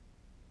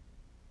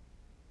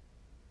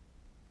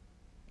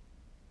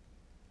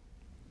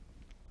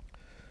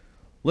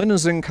 Lynn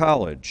is in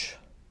college,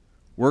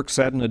 works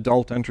at an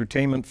adult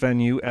entertainment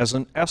venue as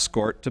an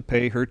escort to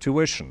pay her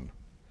tuition.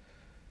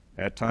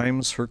 At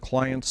times, her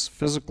clients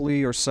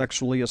physically or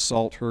sexually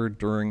assault her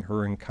during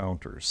her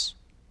encounters.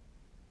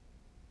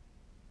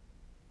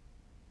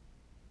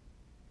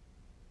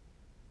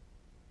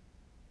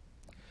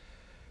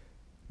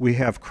 We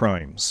have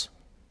crimes,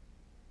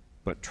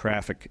 but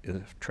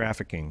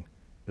trafficking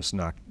is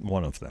not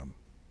one of them.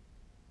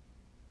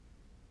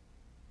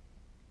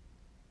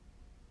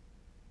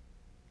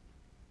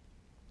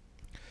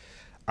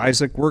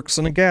 Isaac works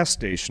in a gas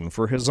station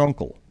for his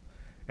uncle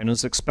and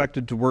is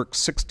expected to work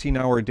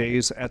 16-hour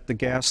days at the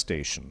gas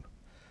station.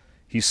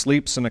 He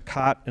sleeps in a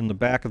cot in the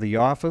back of the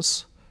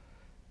office.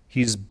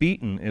 He's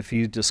beaten if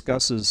he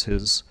discusses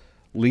his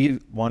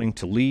wanting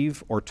to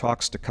leave or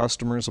talks to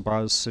customers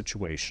about his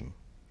situation.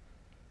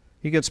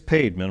 He gets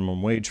paid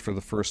minimum wage for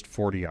the first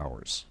 40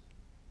 hours.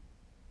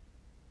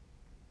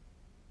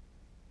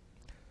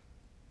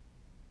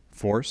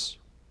 Force,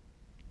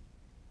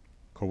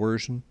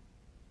 coercion,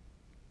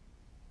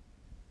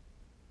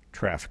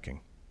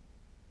 trafficking.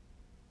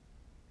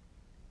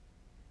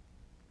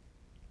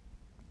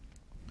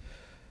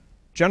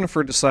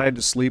 Jennifer decided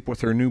to sleep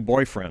with her new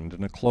boyfriend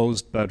in a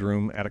closed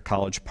bedroom at a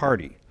college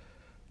party,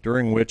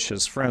 during which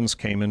his friends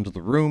came into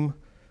the room,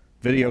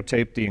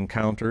 videotaped the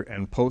encounter,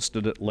 and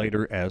posted it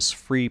later as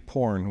free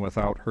porn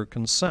without her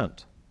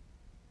consent.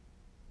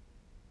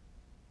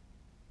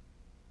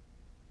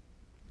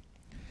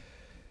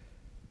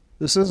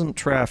 This isn't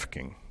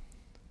trafficking,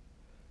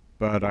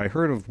 but I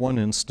heard of one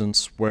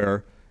instance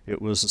where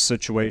it was a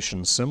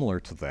situation similar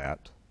to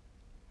that,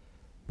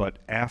 but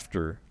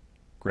after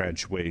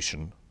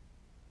graduation,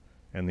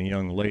 and the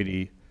young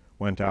lady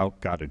went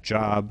out, got a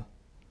job,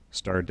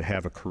 started to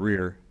have a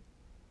career.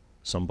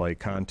 Somebody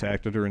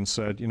contacted her and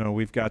said, you know,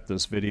 we've got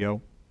this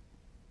video,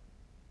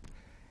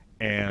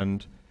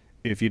 and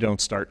if you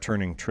don't start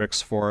turning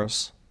tricks for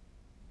us,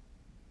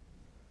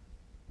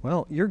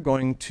 well, you're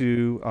going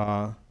to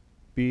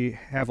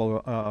have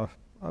a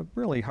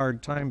really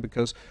hard time,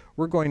 because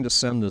we're going to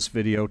send this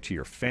video to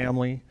your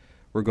family,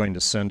 We're going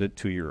to send it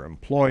to your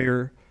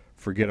employer.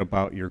 Forget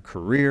about your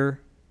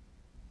career.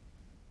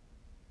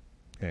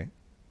 Okay.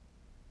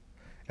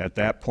 At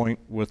that point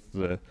with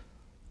the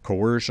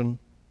coercion,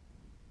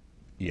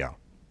 yeah,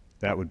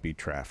 that would be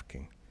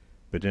trafficking.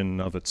 But in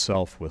and of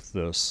itself with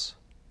this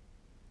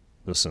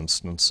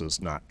instance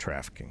is not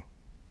trafficking.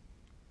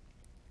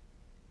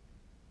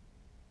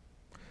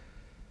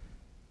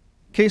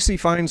 Casey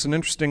finds an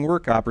interesting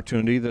work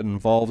opportunity that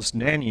involves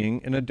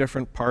nannying in a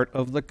different part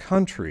of the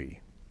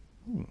country.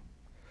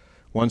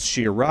 Once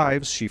she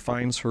arrives, she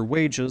finds her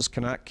wages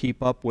cannot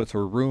keep up with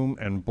her room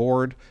and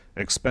board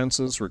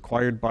expenses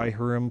required by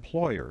her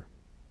employer.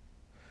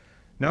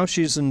 Now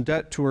she's in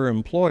debt to her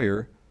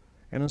employer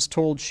and is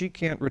told she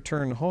can't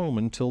return home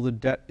until the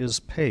debt is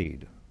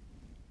paid.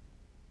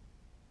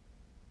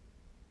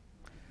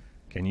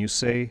 Can you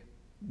say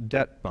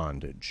debt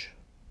bondage?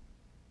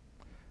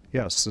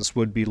 Yes, this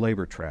would be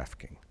labor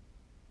trafficking.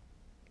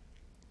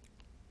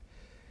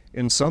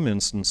 In some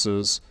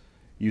instances,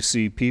 you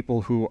see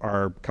people who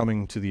are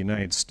coming to the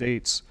United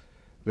States,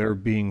 they're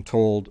being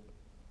told,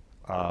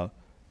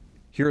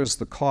 here is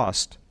the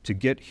cost to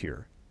get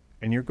here,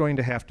 and you're going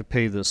to have to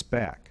pay this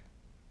back.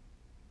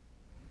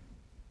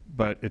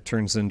 But it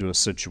turns into a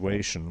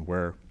situation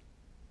where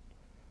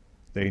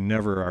they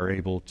never are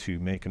able to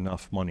make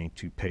enough money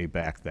to pay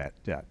back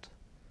that debt.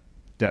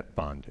 Debt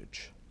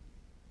bondage.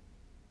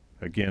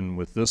 Again,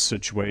 with this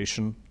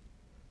situation,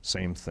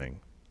 same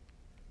thing.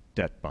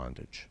 Debt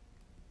bondage.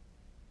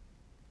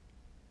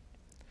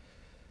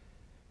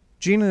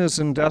 Gina is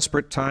in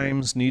desperate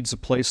times, needs a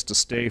place to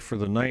stay for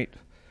the night.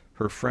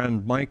 Her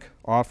friend Mike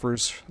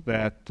offers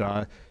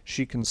that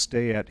she can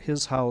stay at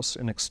his house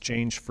in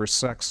exchange for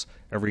sex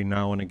every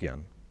now and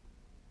again.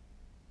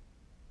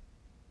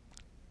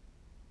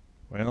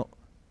 Well,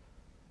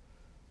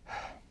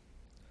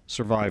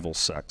 survival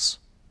sex.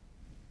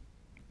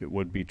 It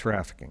would be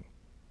trafficking.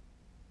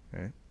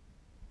 Okay?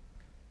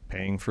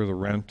 Paying for the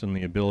rent and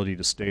the ability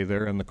to stay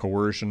there, and the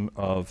coercion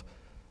of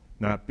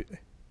not,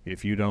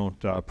 if you don't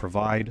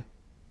provide,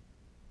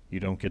 you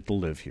don't get to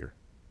live here.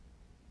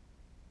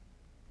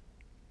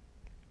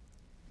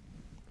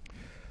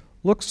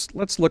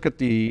 Let's look at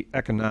the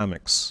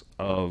economics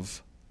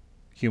of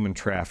human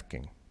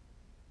trafficking.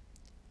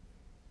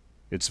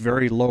 It's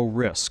very low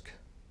risk,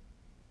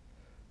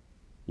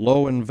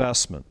 low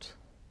investment,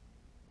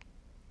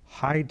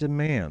 high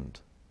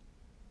demand.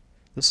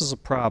 This is a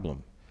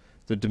problem.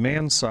 The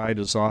demand side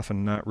is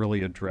often not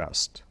really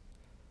addressed.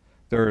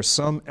 There are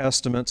some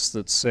estimates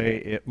that say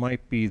it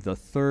might be the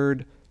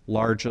third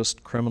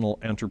largest criminal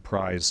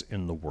enterprise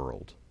in the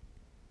world.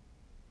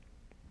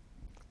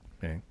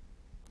 Okay.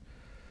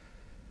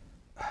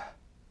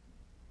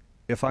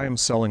 If I am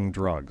selling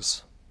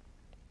drugs,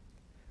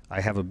 I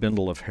have a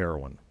bundle of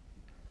heroin.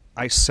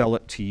 I sell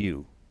it to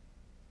you.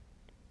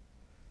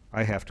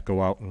 I have to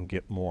go out and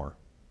get more.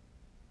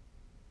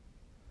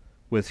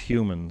 With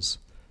humans,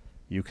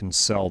 you can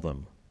sell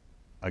them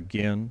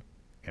again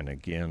and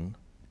again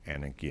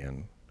and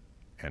again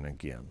and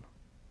again.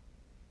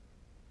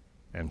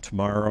 And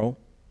tomorrow,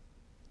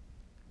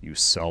 you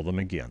sell them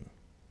again.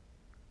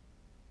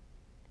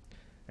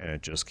 And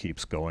it just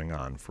keeps going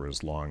on for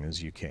as long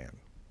as you can.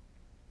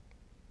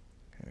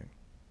 Okay.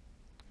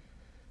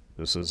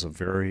 This is a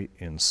very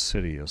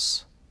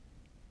insidious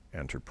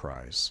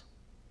enterprise.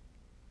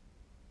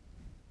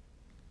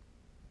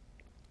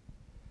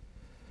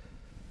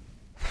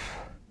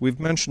 We've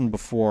mentioned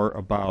before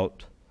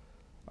about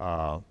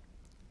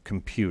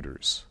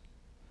computers.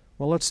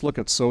 Well, let's look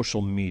at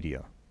social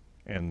media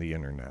and the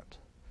internet.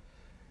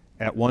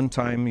 At one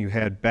time, you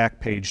had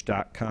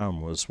Backpage.com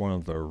was one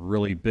of the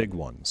really big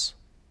ones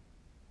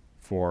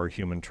for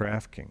human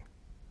trafficking.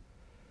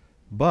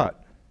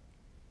 But,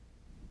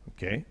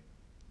 okay,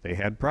 they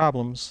had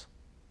problems.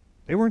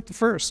 They weren't the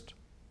first.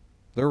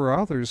 There were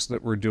others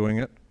that were doing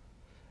it.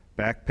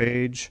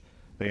 Backpage,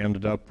 they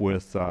ended up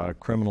with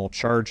criminal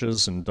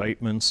charges,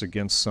 indictments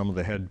against some of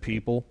the head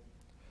people.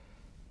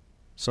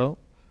 So,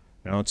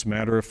 now it's a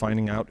matter of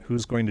finding out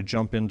who's going to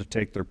jump in to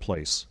take their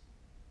place.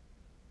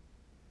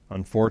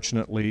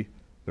 Unfortunately,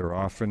 there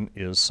often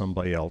is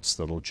somebody else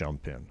that'll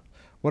jump in.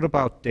 What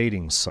about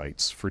dating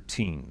sites for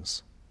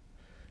teens?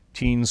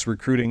 Teens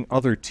recruiting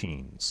other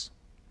teens.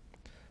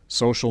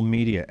 Social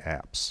media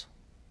apps.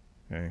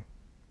 Okay?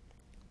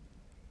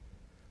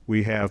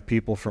 We have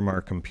people from our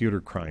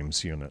computer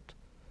crimes unit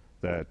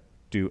that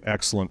do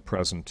excellent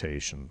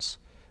presentations,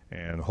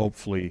 and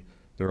hopefully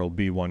there will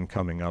be one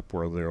coming up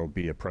where there will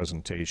be a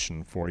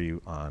presentation for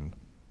you on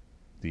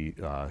the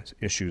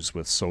issues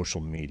with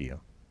social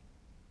media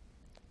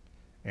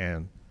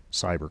and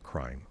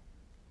cybercrime.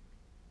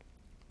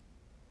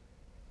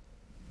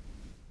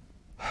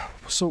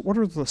 So what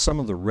are some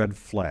of the red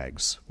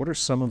flags? What are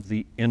some of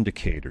the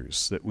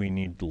indicators that we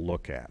need to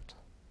look at?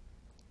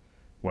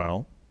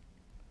 Well,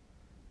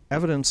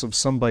 evidence of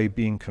somebody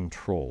being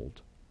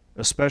controlled,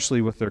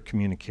 especially with their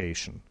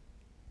communication.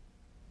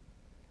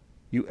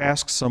 You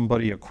ask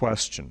somebody a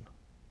question,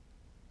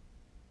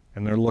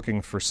 and they're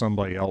looking for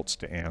somebody else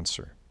to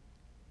answer.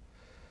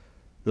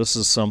 This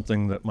is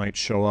something that might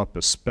show up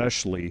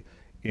especially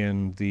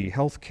in the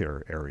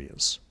healthcare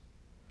areas.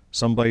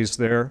 Somebody's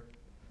there,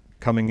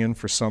 coming in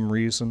for some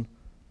reason.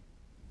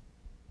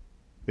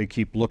 They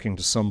keep looking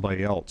to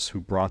somebody else who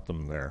brought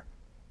them there.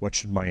 What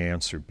should my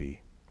answer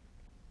be?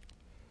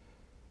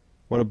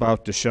 What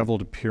about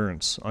disheveled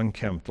appearance,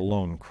 unkempt,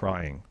 alone,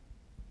 crying?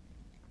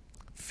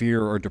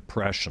 Fear or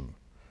depression?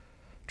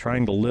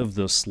 Trying to live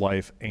this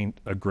life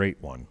ain't a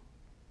great one.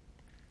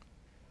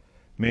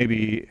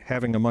 Maybe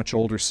having a much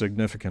older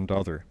significant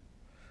other,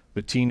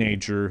 the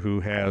teenager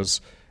who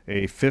has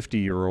a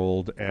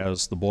 50-year-old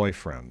as the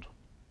boyfriend.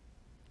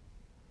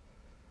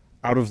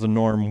 Out of the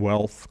norm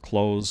wealth,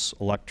 clothes,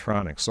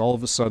 electronics. All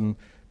of a sudden,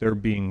 they're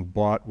being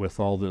bought with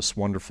all this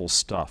wonderful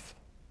stuff.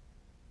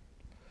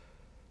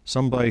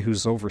 Somebody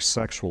who's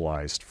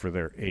over-sexualized for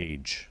their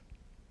age.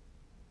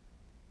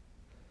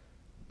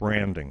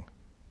 Branding.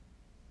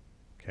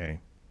 Okay.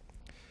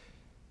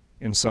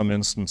 In some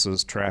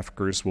instances,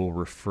 traffickers will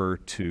refer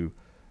to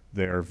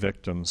their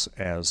victims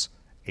as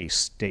a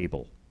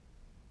stable.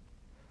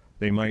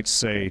 They might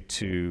say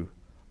to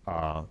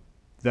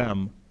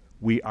them,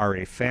 "We are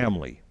a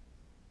family,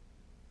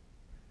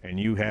 and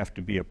you have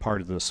to be a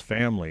part of this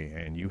family,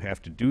 and you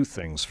have to do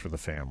things for the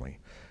family."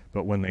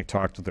 But when they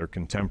talk to their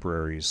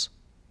contemporaries,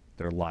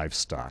 they're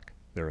livestock.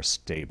 They're a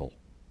stable.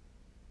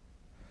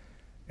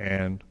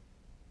 And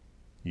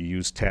you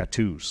use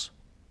tattoos,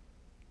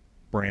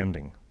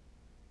 branding.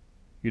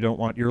 You don't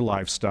want your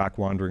livestock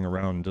wandering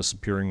around and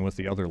disappearing with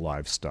the other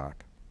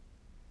livestock.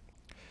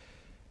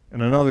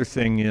 And another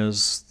thing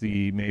is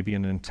maybe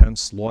an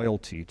intense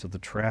loyalty to the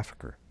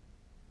trafficker.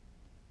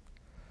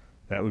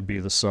 That would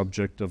be the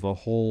subject of a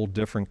whole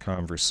different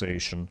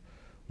conversation,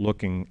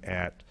 looking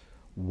at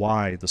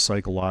why the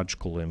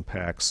psychological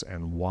impacts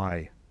and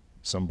why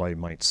somebody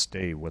might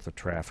stay with a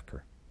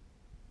trafficker.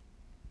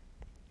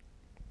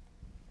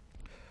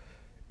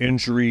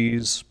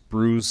 Injuries,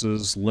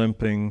 bruises,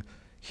 limping,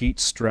 heat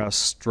stress,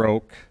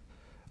 stroke,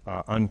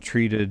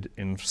 untreated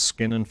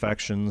skin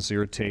infections,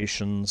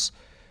 irritations,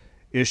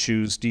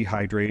 issues,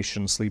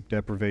 dehydration, sleep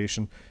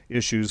deprivation,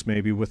 issues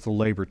maybe with the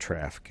labor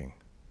trafficking.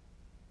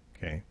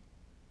 Okay.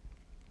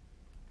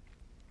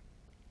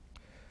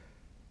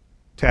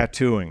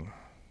 Tattooing.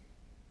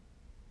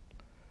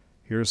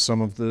 Here's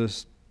some of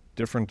the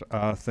different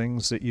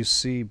things that you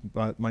see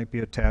might be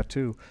a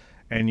tattoo.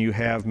 And you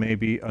have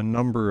maybe a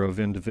number of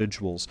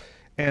individuals.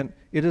 And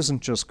it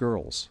isn't just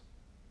girls.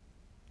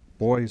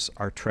 Boys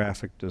are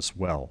trafficked as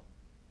well.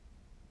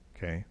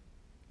 Okay?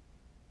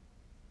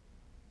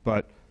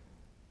 But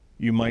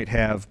you might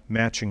have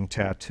matching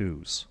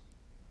tattoos.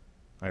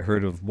 I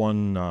heard of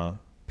one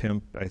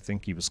pimp, I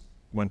think he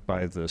went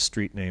by the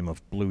street name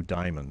of Blue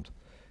Diamond.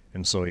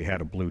 And so he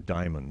had a blue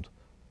diamond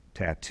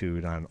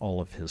tattooed on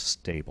all of his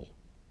stable.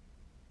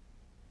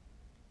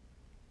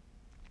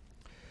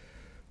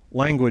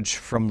 Language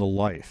from the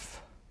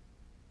life.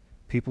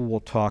 People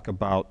will talk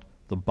about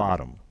the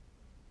bottom.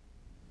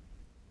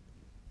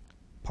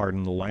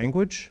 Pardon the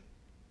language.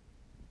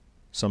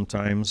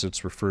 Sometimes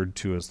it's referred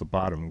to as the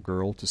bottom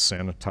girl to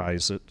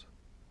sanitize it.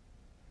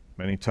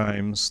 Many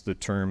times the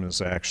term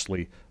is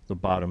actually the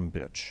bottom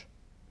bitch.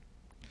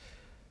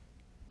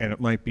 And it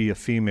might be a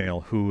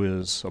female who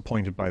is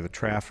appointed by the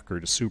trafficker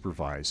to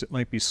supervise. It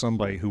might be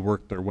somebody who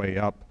worked their way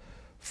up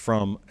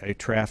from a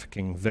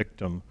trafficking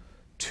victim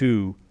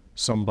to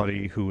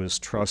somebody who is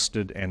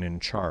trusted and in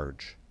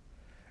charge.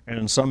 And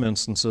in some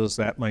instances,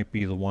 that might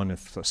be the one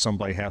if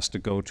somebody has to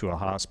go to a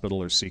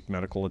hospital or seek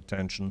medical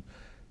attention,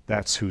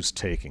 that's who's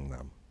taking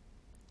them.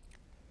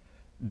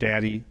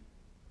 Daddy,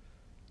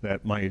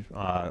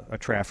 a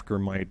trafficker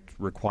might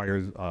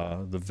require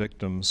the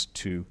victims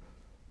to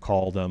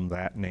call them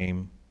that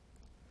name.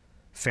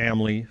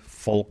 Family,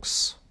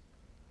 folks,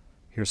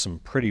 here's some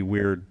pretty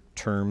weird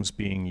terms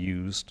being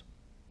used.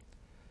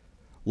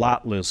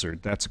 Lot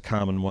lizard, that's a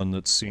common one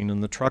that's seen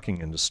in the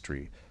trucking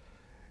industry.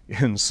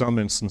 In some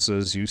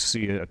instances, you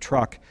see a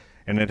truck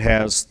and it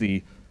has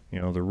the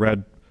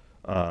red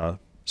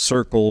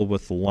circle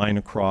with the line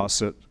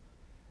across it,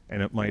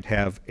 and it might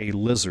have a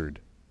lizard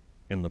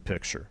in the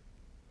picture.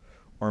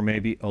 Or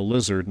maybe a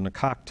lizard in a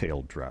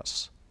cocktail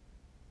dress.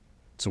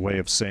 It's a way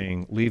of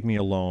saying, leave me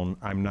alone,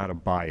 I'm not a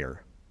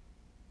buyer,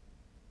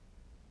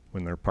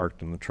 when they're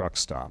parked in the truck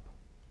stop.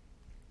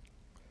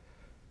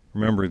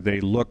 Remember,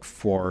 they look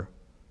for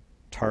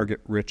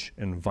target-rich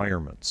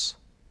environments.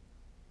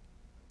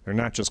 They're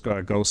not just going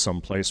to go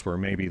someplace where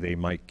maybe they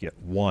might get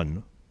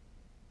one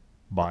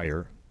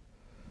buyer.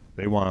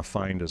 They want to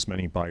find as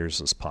many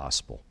buyers as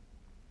possible.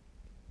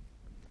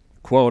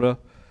 Quota,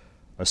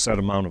 a set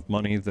amount of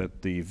money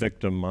that the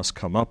victim must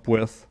come up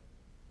with.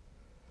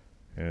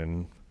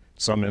 In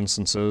some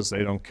instances,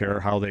 they don't care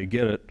how they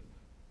get it,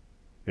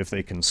 if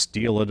they can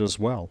steal it as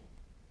well.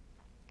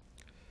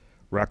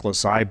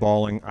 Reckless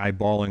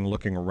eyeballing,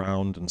 looking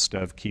around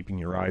instead of keeping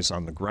your eyes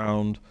on the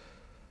ground.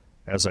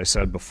 As I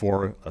said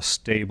before, a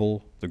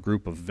stable, the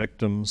group of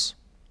victims.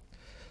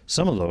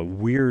 Some of the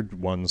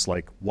weird ones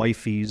like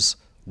wifeys,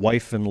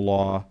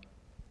 wife-in-law,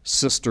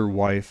 sister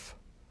wife.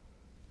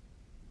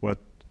 What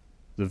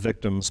the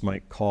victims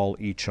might call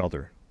each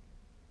other.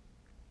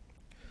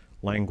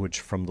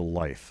 Language from the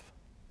life.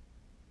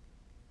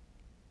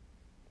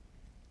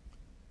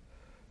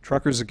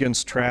 Truckers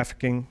Against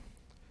Trafficking.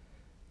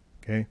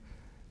 Okay.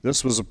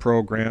 This was a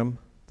program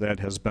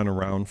that has been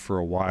around for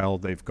a while.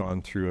 They've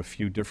gone through a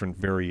few different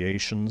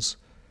variations,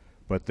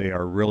 but they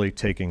are really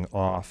taking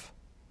off.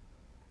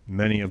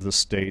 Many of the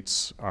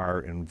states are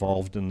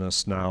involved in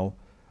this now.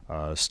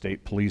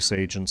 State police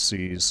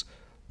agencies,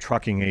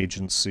 trucking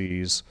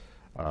agencies,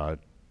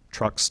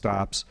 truck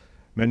stops.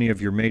 Many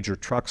of your major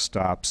truck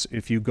stops,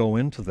 if you go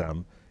into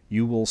them,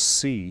 you will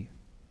see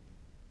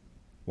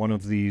one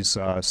of these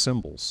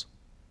symbols,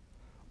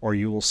 or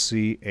you will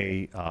see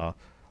a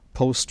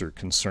poster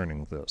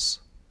concerning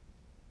this,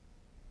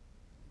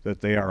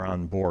 that they are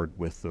on board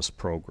with this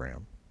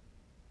program.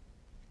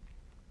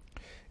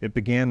 It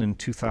began in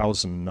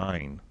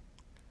 2009,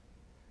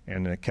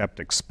 and it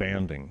kept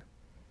expanding.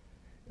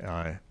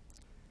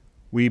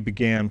 We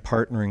began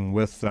partnering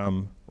with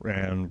them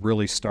and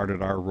really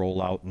started our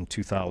rollout in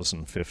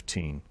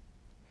 2015.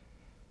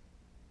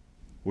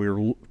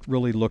 We're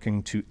really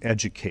looking to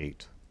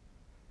educate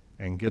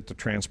and get the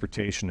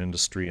transportation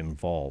industry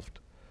involved.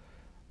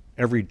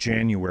 Every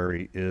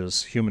January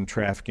is Human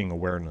Trafficking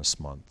Awareness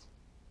Month.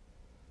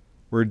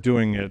 We're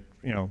doing it,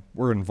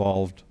 we're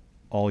involved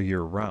all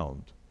year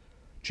round.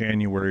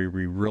 January,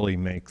 we really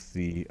make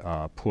the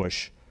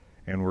push,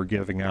 and we're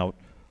giving out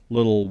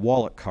little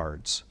wallet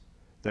cards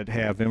that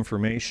have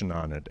information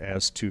on it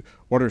as to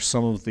what are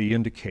some of the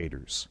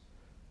indicators.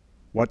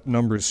 What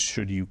numbers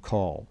should you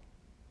call?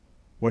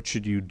 What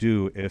should you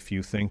do if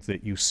you think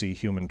that you see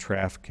human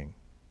trafficking?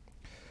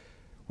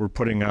 We're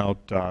putting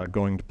out,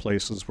 going to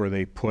places where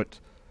they put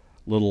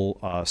little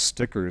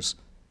stickers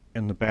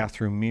in the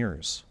bathroom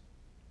mirrors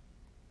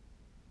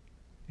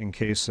in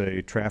case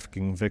a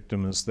trafficking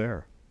victim is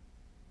there.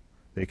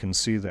 They can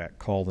see that,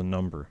 call the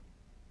number,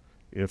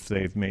 if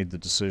they've made the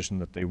decision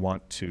that they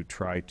want to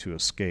try to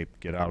escape,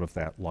 get out of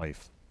that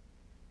life.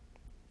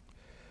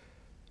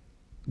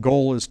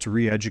 Goal is to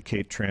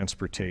re-educate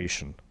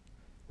transportation,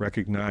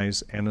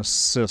 recognize and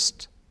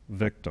assist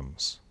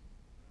victims.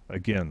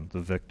 Again,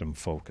 the victim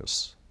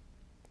focus.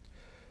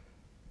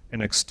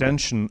 An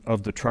extension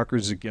of the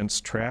Truckers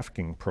Against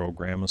Trafficking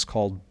program is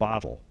called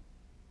BOTTLE,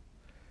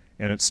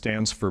 and it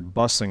stands for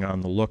Busing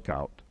on the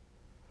Lookout.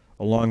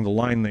 Along the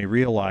line, they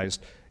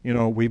realized,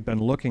 we've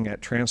been looking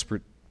at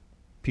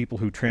people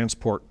who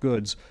transport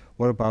goods.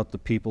 What about the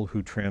people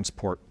who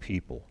transport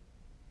people?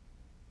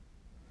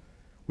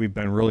 We've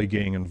been really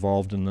getting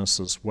involved in this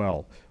as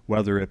well,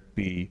 whether it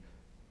be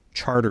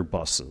charter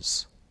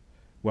buses,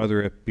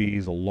 whether it be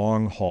the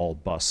long-haul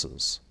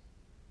buses.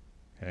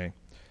 Okay?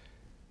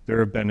 There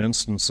have been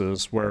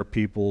instances where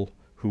people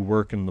who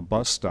work in the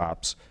bus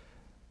stops,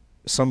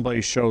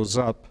 somebody shows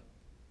up,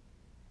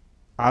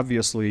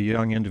 obviously a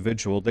young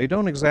individual, they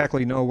don't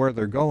exactly know where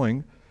they're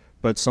going,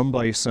 but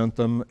somebody sent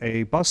them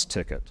a bus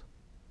ticket,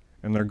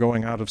 and they're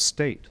going out of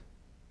state.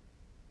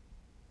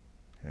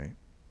 Okay?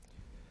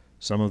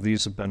 Some of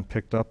these have been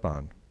picked up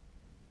on,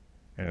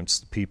 and it's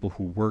the people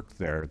who work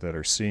there that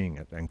are seeing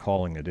it and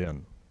calling it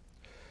in.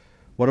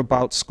 What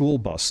about school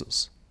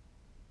buses?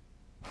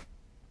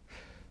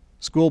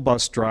 School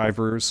bus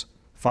drivers,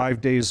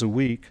 5 days a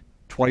week,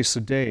 twice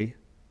a day,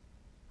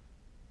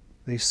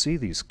 they see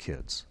these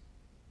kids.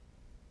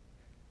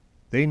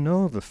 They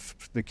know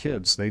the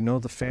kids, they know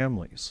the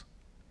families.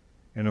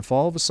 And if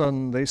all of a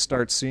sudden they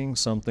start seeing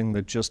something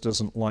that just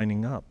isn't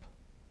lining up,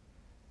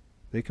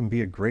 they can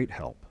be a great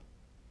help.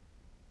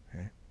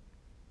 Okay?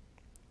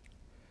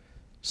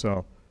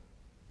 So,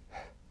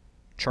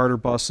 charter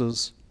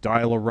buses,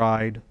 dial a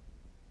ride,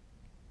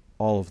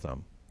 all of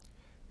them.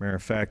 Matter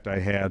of fact, I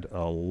had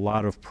a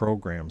lot of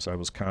programs. I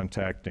was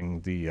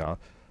contacting the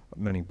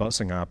many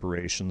busing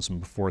operations, and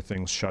before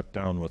things shut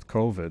down with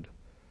COVID,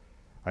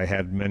 I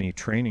had many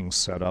trainings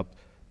set up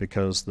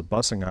because the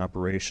busing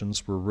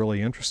operations were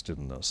really interested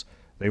in this.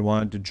 They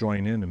wanted to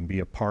join in and be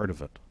a part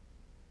of it.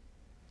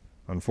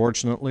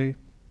 Unfortunately,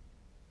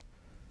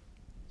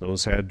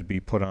 those had to be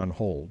put on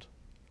hold.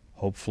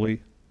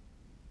 Hopefully,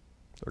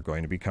 they're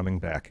going to be coming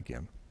back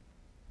again.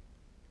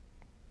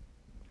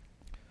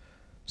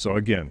 So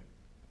again,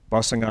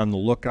 busing on the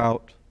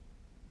lookout,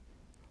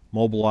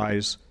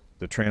 mobilize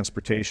the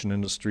transportation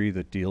industry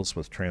that deals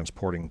with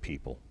transporting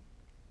people.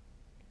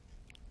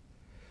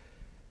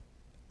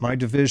 My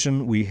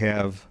division, we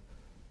have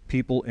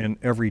people in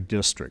every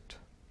district.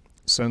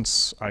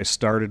 Since I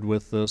started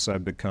with this,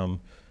 I've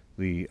become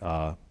the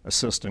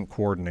assistant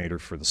coordinator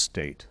for the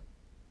state.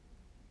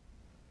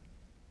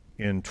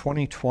 In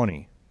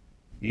 2020,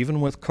 even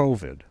with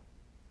COVID,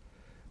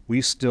 we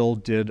still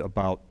did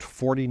about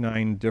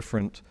 49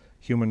 different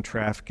human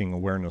trafficking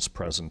awareness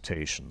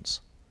presentations.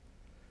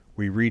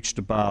 We reached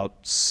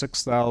about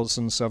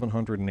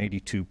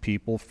 6,782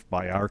 people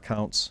by our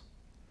counts.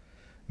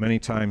 Many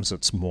times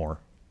it's more.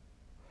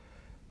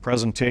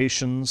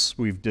 Presentations,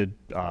 we've did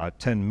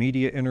 10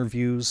 media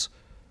interviews.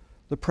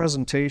 The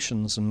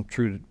presentations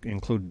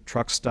include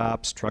truck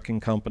stops, trucking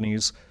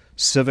companies,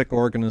 civic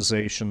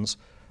organizations.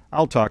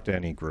 I'll talk to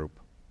any group.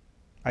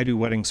 I do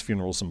weddings,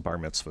 funerals, and bar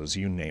mitzvahs,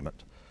 you name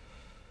it.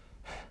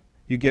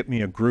 You get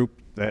me a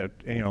group that,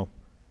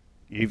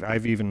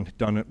 I've even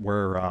done it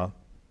where I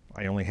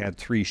only had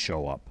 3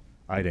 show up.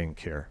 I didn't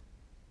care.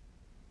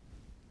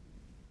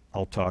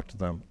 I'll talk to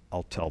them.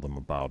 I'll tell them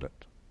about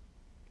it.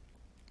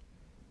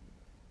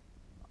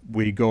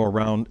 We go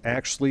around,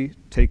 actually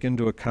take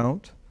into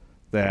account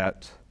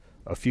that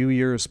a few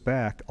years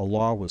back a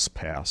law was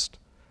passed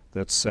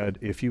that said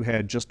if you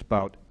had just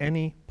about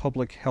any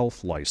public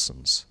health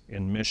license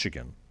in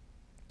Michigan,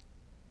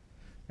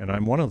 and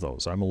I'm one of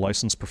those, I'm a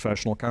licensed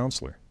professional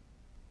counselor,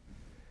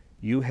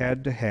 you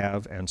had to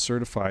have and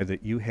certify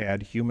that you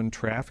had human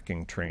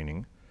trafficking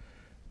training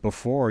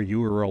before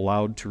you were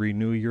allowed to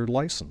renew your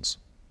license.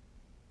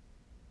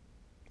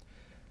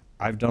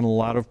 I've done a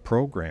lot of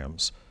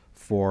programs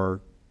for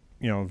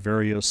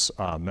various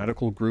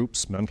medical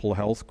groups, mental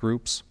health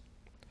groups.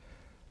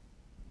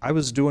 I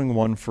was doing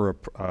one for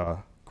a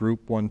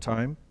group one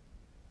time.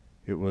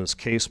 It was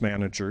case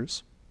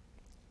managers.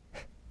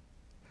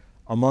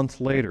 A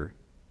month later,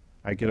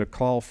 I get a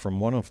call from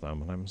one of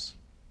them, and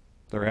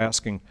they're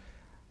asking,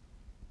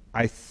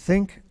 I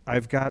think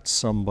I've got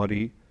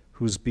somebody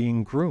who's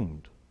being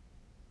groomed.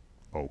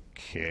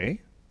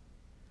 Okay,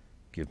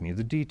 give me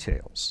the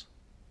details.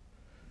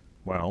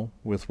 Well,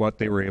 with what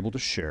they were able to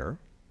share,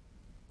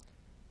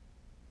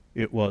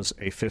 it was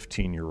a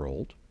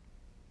 15-year-old,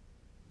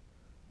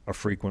 a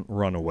frequent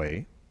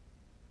runaway.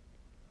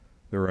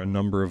 There are a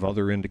number of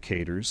other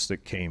indicators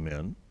that came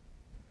in.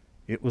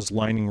 It was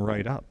lining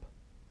right up.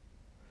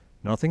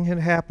 Nothing had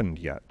happened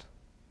yet,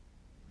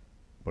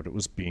 but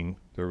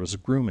there was a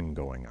grooming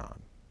going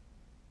on.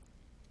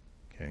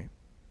 Okay?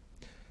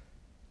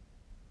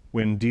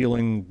 When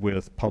dealing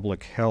with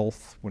public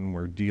health, when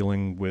we're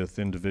dealing with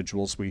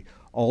individuals, we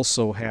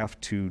also have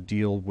to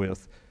deal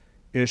with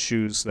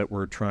issues that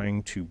we're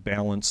trying to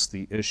balance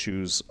the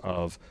issues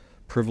of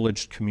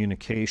privileged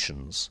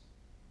communications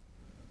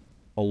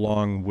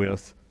along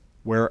with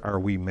where are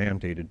we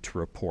mandated to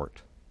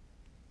report.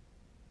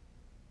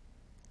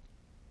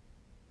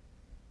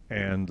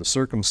 And the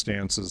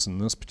circumstances in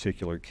this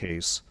particular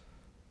case,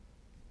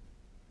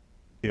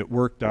 it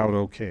worked out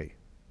okay.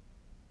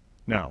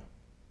 Now,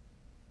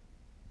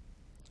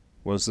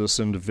 was this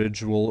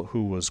individual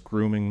who was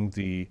grooming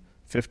the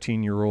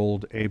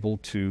 15-year-old able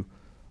to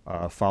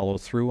follow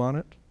through on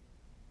it?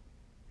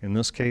 In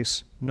this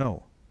case,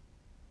 no.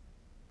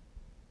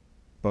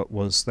 But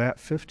was that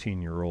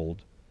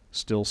 15-year-old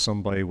still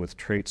somebody with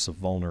traits of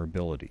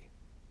vulnerability?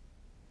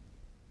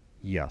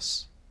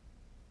 Yes.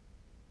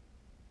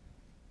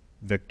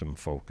 Victim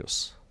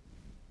focus.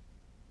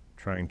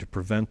 Trying to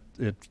prevent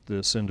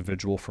this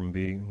individual from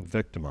being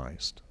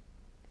victimized.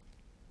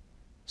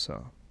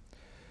 So,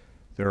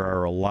 there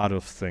are a lot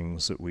of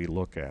things that we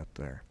look at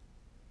there.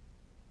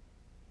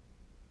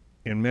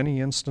 In many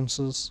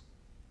instances,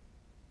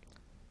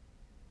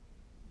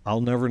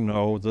 I'll never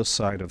know this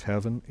side of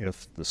heaven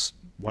if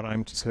what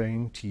I'm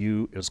saying to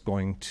you is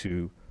going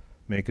to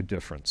make a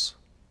difference.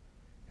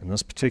 In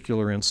this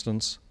particular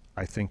instance,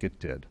 I think it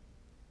did.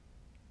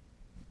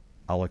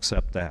 I'll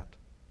accept that.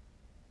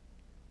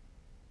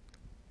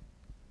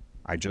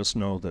 I just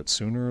know that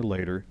sooner or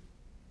later,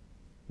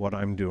 what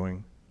I'm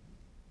doing,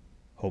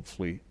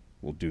 hopefully,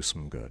 will do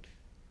some good.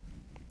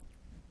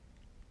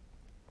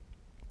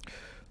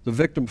 The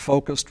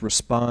victim-focused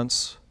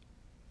response,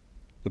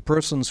 the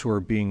persons who are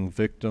being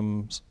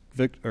victims,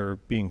 or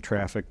being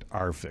trafficked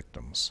are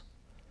victims.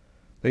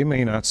 They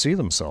may not see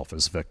themselves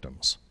as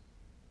victims.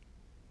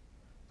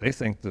 They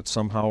think that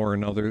somehow or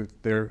another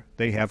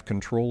they have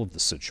control of the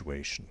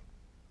situation.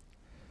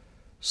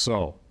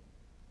 So,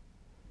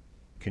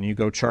 can you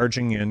go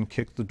charging in,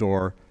 kick the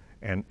door,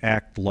 and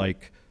act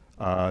like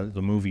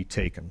the movie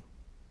Taken?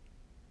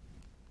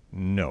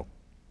 No.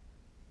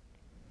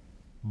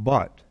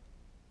 But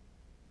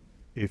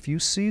if you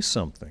see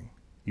something,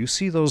 you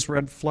see those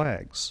red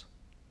flags,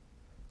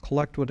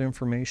 collect what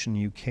information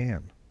you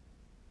can.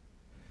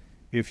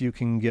 If you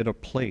can get a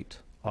plate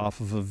off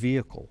of a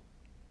vehicle,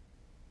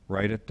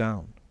 write it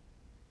down.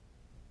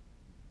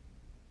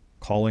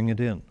 Calling it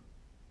in.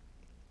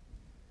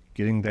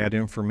 Getting that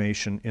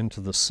information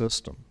into the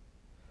system.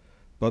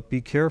 But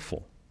be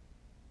careful.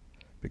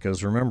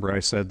 Because remember, I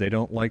said they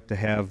don't like to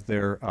have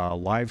their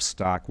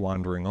livestock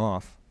wandering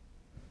off.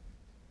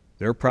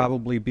 They're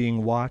probably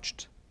being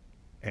watched,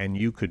 and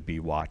you could be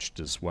watched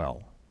as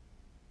well.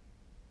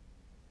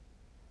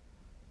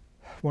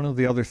 One of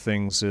the other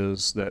things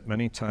is that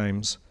many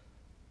times,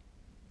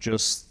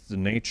 just the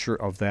nature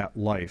of that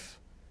life,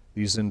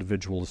 these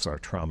individuals are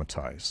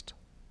traumatized.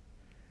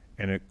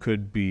 And it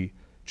could be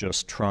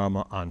just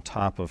trauma on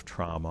top of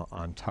trauma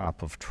on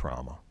top of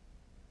trauma.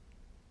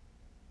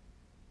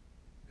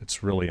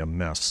 It's really a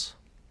mess.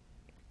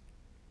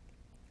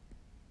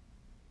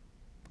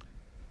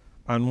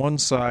 On one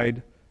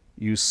side,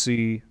 you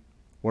see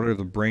what are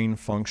the brain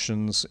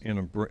functions in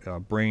a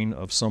brain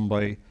of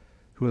somebody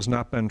who has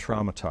not been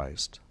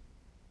traumatized.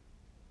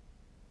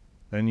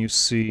 Then you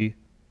see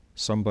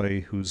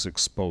somebody who's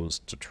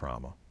exposed to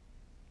trauma.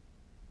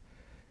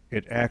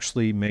 it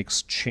actually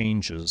makes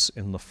changes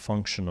in the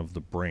function of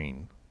the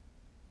brain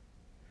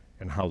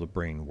and how the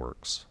brain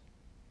works.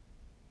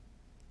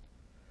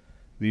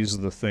 These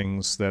are the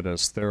things that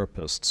as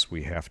therapists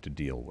we have to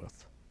deal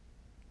with.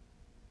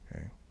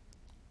 Okay.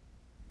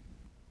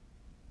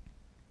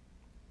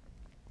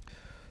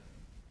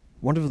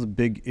 One of the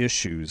big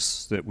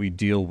issues that we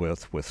deal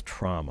with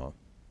trauma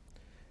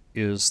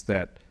is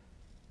that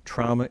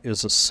trauma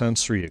is a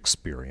sensory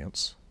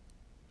experience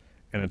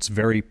and it's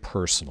very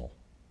personal.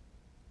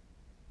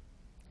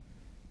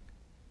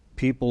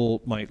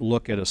 People might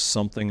look at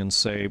something and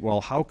say, well,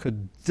 how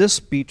could this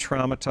be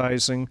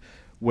traumatizing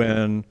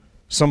when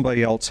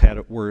somebody else had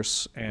it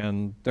worse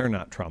and they're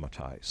not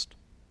traumatized?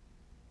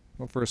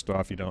 Well, first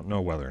off, you don't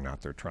know whether or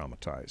not they're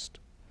traumatized.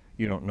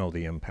 You don't know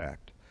the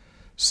impact.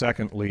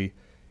 Secondly,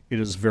 it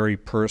is very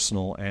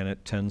personal and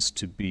it tends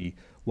to be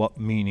what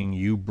meaning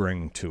you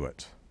bring to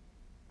it.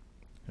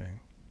 Okay.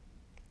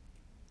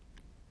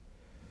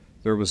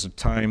 There was a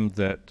time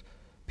that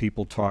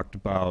people talked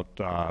about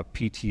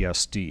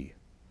PTSD.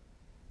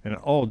 And,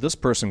 oh, this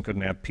person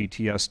couldn't have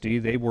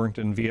PTSD, they weren't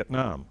in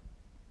Vietnam.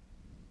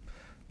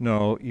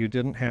 No, you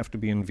didn't have to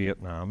be in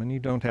Vietnam, and you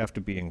don't have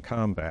to be in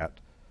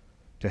combat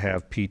to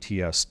have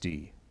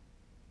PTSD.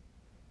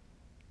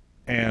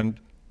 And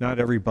not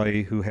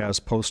everybody who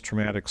has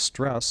post-traumatic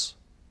stress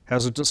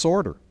has a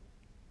disorder.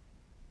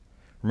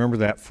 Remember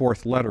that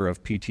fourth letter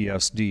of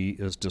PTSD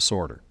is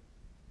disorder,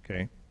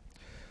 okay?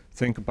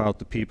 Think about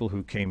the people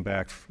who came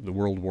back from the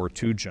World War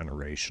II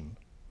generation.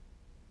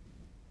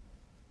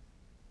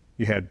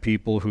 You had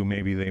people who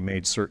maybe they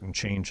made certain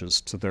changes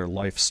to their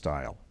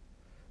lifestyle.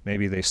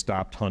 Maybe they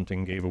stopped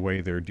hunting, gave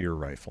away their deer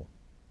rifle.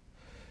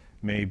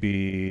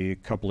 Maybe a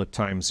couple of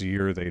times a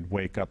year they'd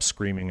wake up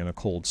screaming in a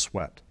cold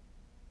sweat.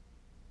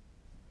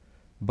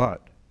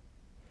 But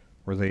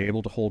were they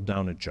able to hold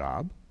down a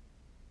job?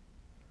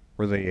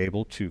 Were they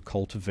able to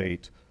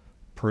cultivate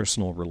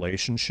personal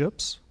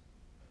relationships?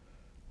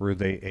 Were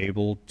they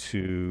able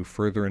to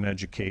further an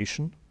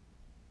education?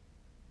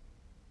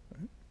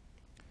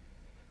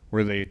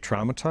 Were they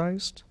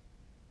traumatized?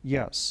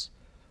 Yes.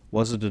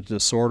 Was it a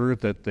disorder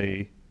that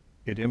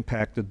it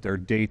impacted their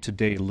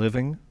day-to-day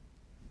living?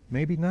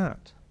 Maybe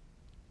not.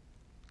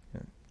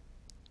 Okay.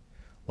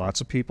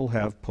 Lots of people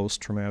have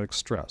post-traumatic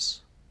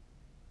stress.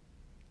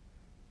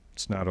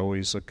 It's not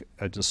always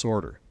a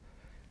disorder.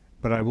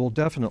 But I will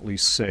definitely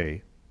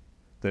say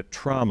that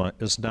trauma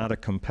is not a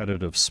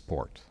competitive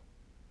sport.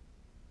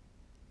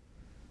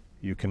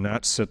 You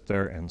cannot sit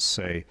there and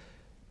say,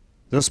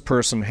 this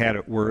person had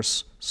it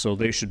worse, so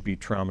they should be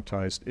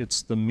traumatized.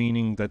 It's the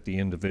meaning that the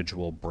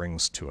individual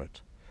brings to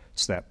it.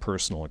 It's that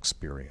personal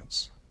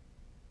experience.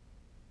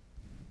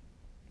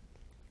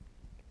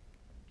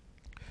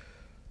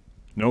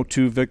 No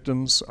two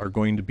victims are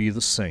going to be the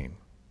same.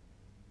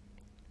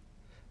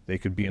 They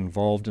could be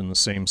involved in the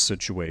same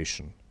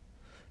situation.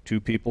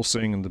 Two people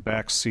sitting in the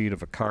back seat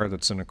of a car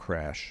that's in a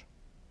crash.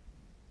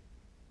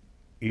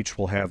 Each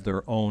will have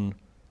their own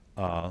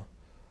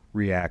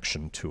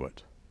reaction to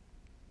it.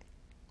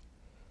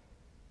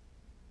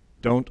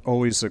 Don't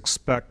always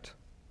expect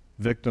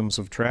victims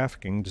of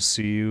trafficking to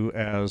see you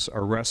as a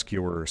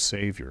rescuer or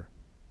savior.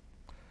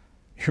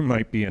 You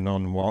might be an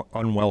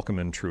unwelcome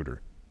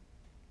intruder.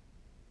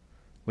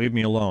 Leave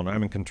me alone.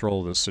 I'm in control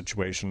of this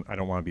situation. I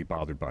don't want to be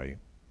bothered by you.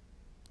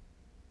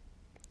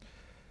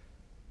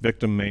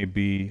 Victim may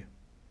be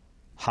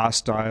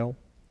hostile,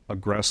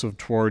 aggressive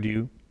toward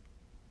you.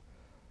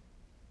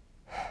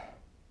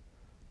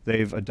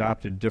 They've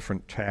adopted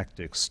different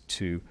tactics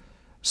to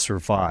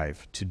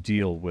survive, to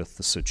deal with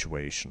the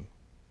situation.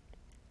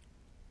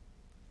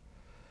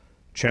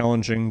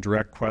 Challenging,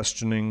 direct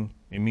questioning,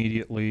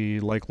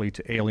 immediately likely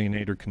to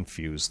alienate or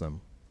confuse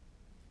them.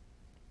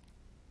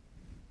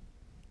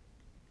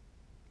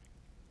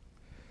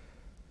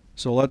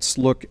 So let's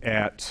look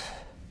at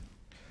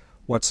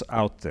what's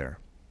out there.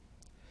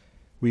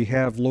 We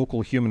have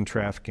local human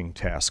trafficking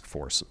task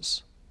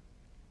forces.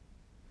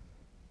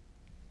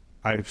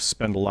 I've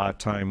spent a lot of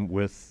time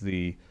with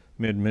the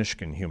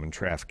Mid-Michigan Human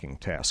Trafficking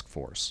Task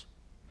Force.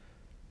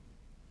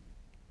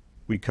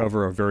 We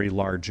cover a very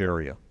large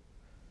area.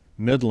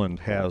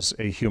 Midland has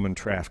a human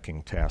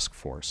trafficking task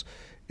force.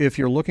 If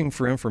you're looking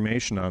for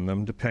information on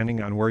them,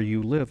 depending on where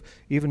you live,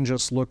 even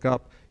just look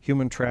up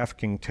Human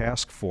Trafficking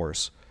Task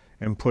Force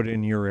and put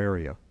in your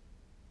area.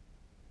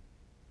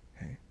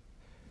 Okay.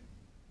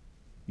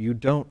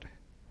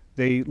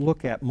 They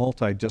look at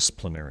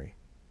multidisciplinary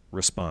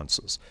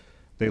responses.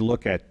 They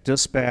look at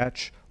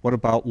dispatch. What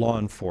about law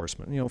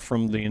enforcement? You know,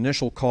 from the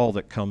initial call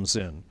that comes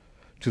in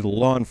to the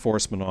law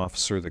enforcement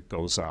officer that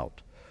goes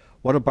out.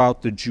 What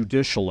about the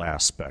judicial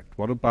aspect?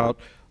 What about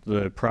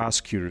the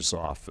prosecutor's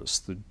office,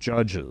 the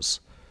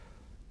judges?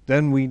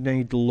 Then we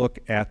need to look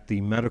at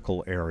the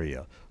medical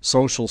area,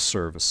 social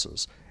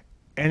services,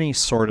 any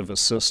sort of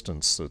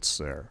assistance that's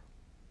there.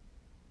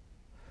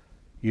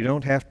 You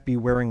don't have to be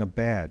wearing a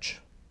badge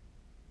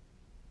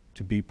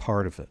to be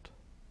part of it.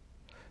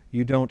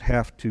 You don't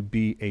have to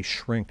be a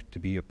shrink to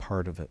be a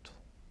part of it.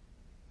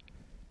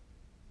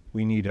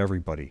 We need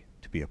everybody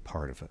to be a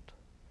part of it.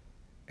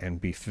 and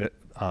be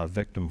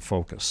victim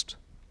focused.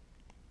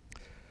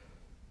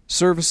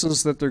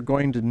 Services that they're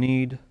going to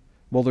need,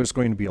 well, there's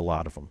going to be a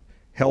lot of them.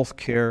 Health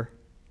care,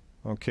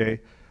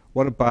 okay?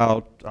 What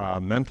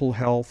about mental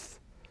health?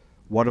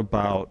 What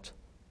about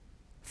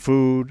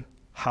food,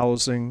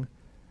 housing?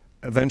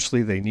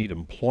 Eventually they need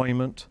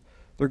employment.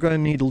 They're going to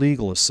need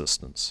legal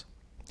assistance.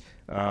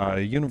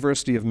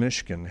 University of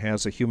Michigan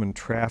has a human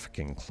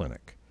trafficking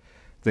clinic.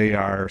 They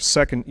are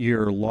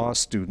second-year law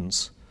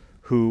students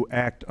who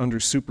act under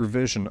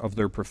supervision of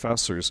their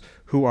professors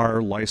who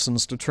are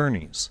licensed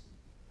attorneys.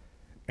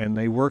 And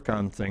they work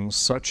on things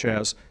such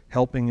as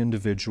helping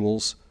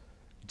individuals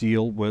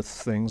deal with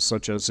things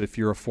such as, if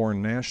you're a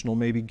foreign national,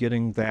 maybe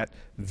getting that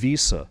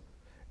visa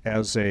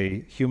as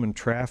a human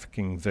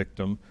trafficking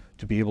victim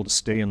to be able to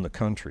stay in the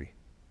country.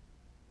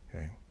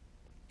 Okay.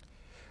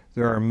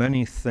 There are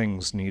many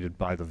things needed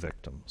by the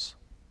victims,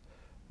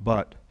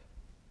 but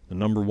the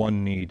number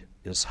one need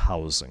is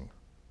housing.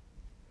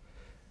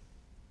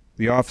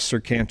 The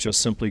officer can't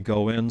just simply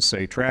go in,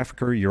 say,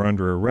 trafficker, you're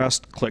under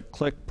arrest, click,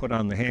 click, put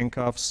on the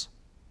handcuffs.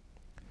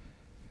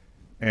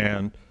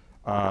 And,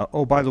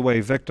 oh, by the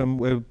way, victim,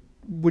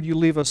 would you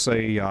leave us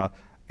a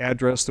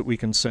address that we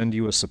can send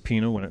you a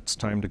subpoena when it's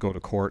time to go to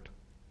court?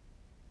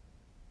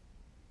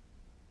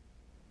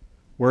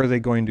 Where are they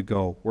going to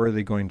go? Where are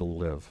they going to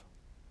live?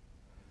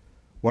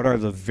 What are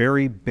the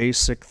very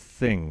basic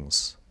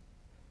things?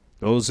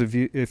 Those of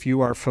you, if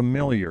you are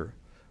familiar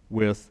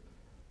with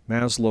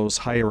Maslow's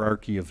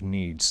hierarchy of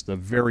needs, the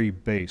very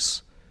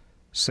base: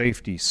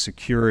 safety,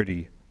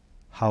 security,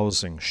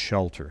 housing,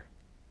 shelter.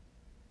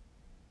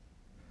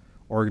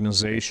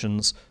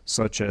 Organizations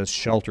such as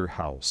Shelter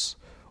House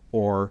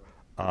or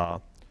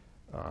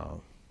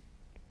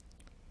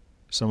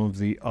some of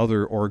the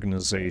other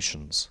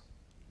organizations,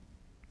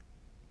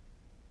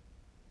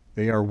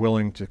 they are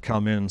willing to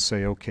come in and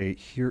say, okay,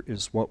 here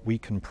is what we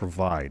can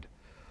provide.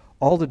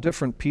 All the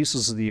different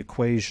pieces of the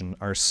equation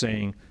are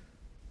saying,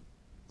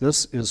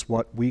 this is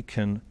what we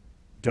can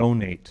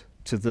donate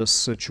to this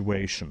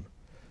situation.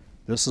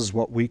 This is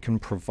what we can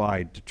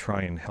provide to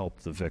try and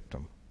help the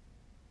victim.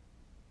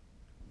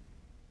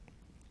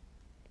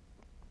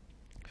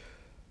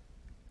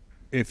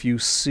 If you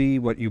see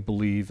what you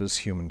believe is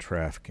human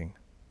trafficking,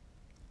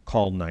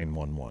 call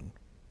 911.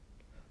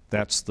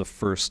 That's the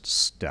first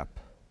step.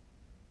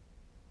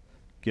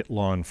 Get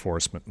law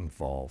enforcement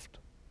involved.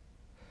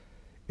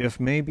 If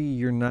maybe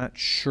you're not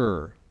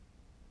sure,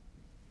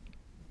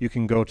 you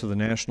can go to the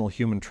National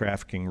Human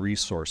Trafficking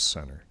Resource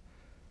Center.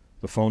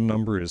 The phone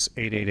number is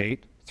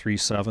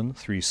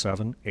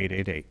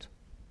 888-3737-888.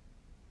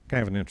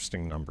 Kind of an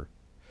interesting number.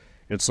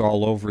 It's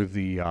all over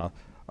the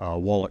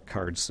wallet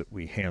cards that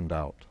we hand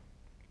out.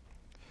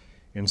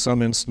 In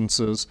some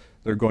instances,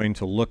 they're going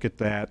to look at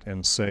that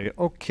and say,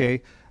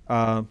 okay,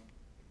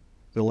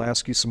 they'll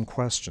ask you some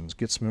questions,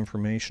 get some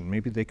information.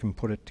 Maybe they can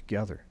put it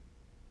together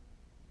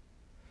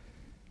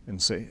and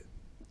say,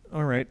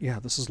 all right, yeah,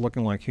 this is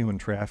looking like human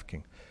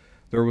trafficking.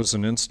 There was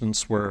an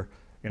instance where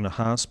in a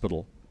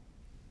hospital,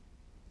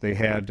 they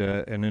had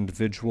an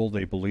individual,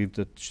 they believed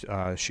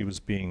that she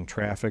was being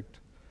trafficked.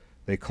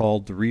 They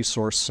called the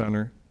resource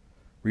center.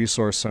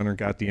 Resource center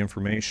got the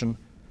information.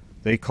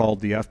 They called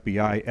the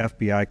FBI.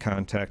 FBI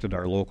contacted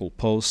our local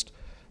post.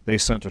 They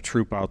sent a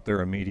troop out there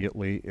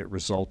immediately. It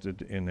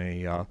resulted in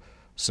a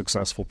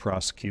successful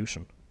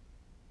prosecution.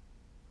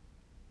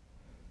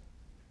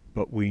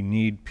 But we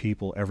need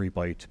people,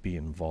 everybody, to be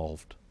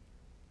involved.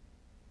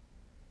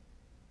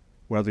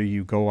 Whether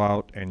you go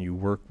out and you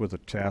work with a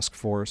task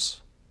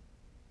force,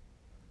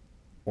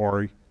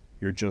 or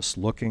you're just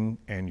looking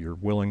and you're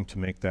willing to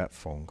make that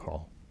phone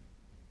call.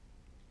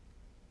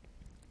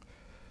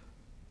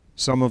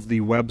 Some of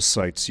the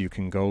websites you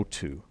can go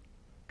to: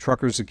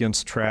 Truckers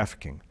Against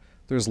Trafficking.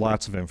 There's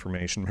lots of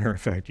information. Matter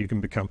of fact, you can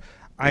become,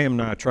 I am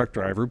not a truck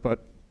driver,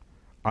 but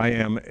I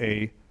am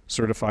a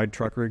certified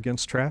trucker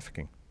against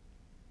trafficking.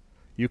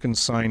 You can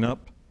sign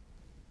up,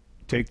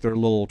 take their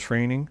little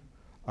training,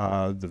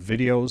 the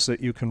videos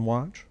that you can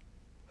watch.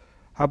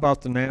 How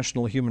about the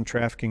National Human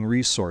Trafficking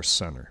Resource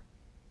Center?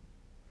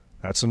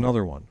 That's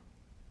another one.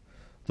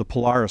 The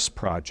Polaris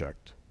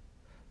Project.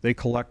 They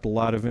collect a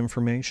lot of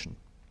information.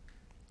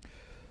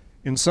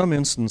 In some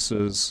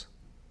instances,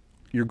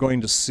 you're going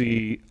to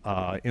see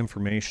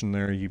information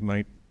there. You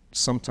might,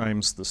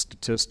 sometimes the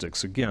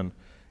statistics, again,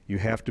 you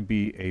have to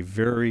be a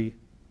very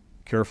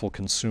careful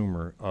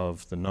consumer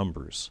of the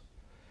numbers,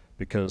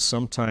 because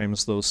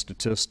sometimes those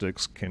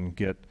statistics can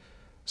get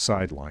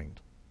sidelined,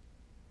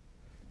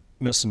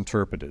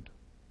 misinterpreted.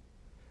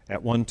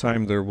 At one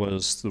time there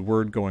was the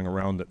word going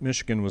around that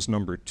Michigan was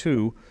number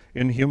 2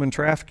 in human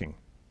trafficking.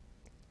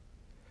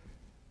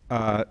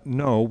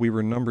 No, we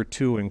were number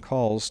 2 in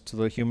calls to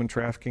the human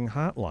trafficking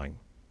hotline.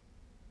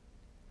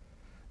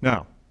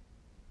 Now,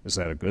 is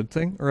that a good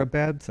thing or a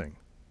bad thing?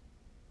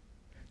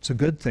 It's a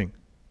good thing.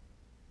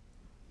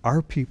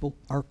 Our people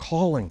are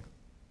calling.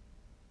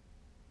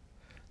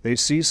 They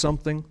see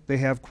something, they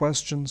have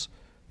questions,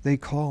 they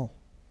call.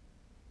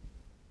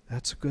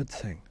 That's a good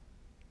thing.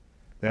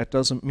 That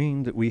doesn't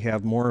mean that we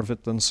have more of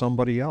it than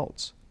somebody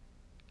else.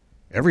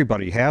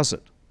 Everybody has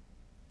it.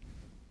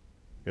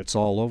 It's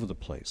all over the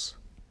place.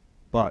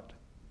 But,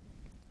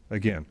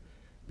 again,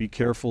 be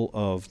careful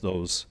of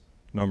those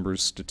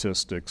numbers,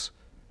 statistics.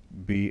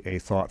 Be a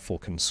thoughtful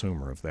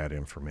consumer of that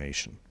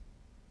information.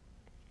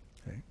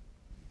 Okay?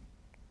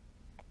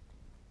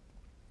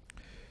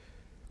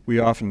 We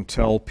often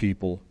tell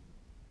people,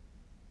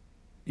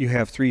 you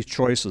have 3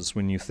 choices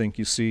when you think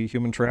you see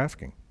human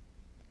trafficking.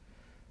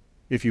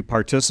 If you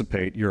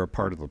participate, you're a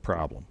part of the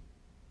problem.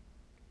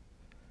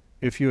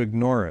 If you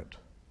ignore it,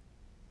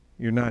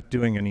 you're not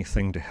doing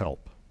anything to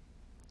help.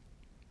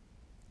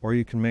 Or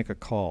you can make a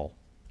call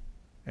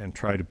and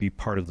try to be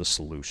part of the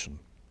solution.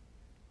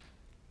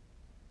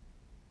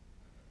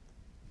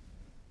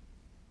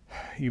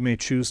 You may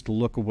choose to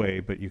look away,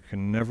 but you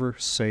can never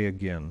say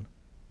again,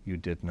 you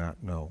did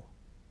not know.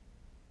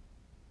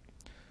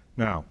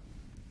 Now,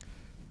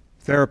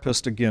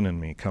 therapist again in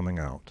me coming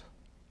out.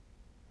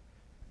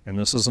 And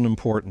this is an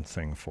important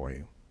thing for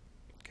you,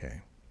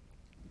 okay?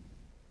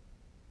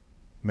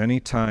 Many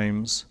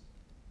times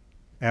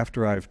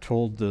after I've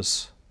told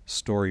this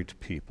story to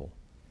people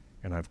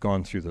and I've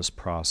gone through this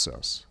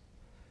process,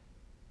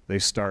 they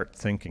start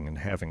thinking and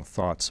having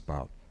thoughts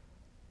about,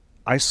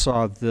 I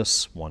saw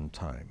this one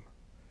time.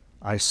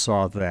 I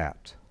saw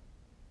that.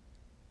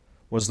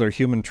 Was there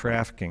human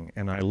trafficking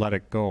and I let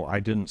it go? I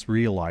didn't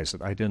realize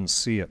it. I didn't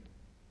see it.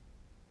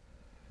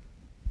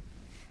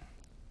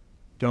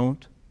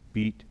 Don't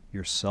beat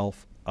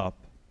yourself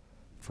up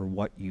for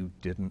what you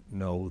didn't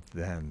know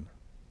then.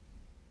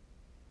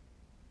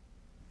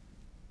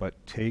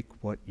 But take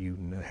what you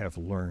have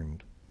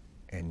learned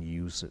and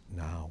use it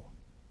now.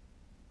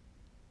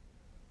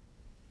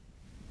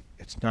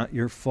 It's not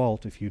your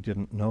fault if you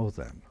didn't know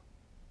then.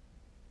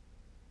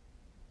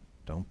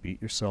 Don't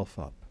beat yourself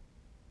up.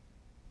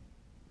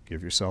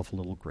 Give yourself a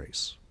little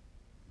grace.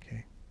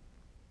 Okay?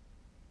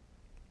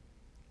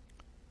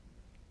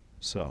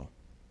 So,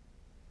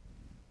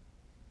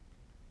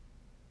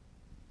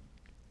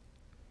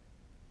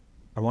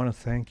 I want to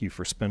thank you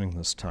for spending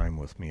this time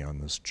with me on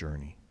this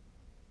journey.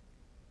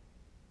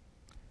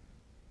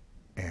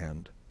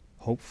 And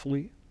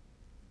hopefully,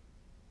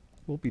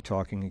 we'll be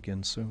talking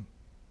again soon.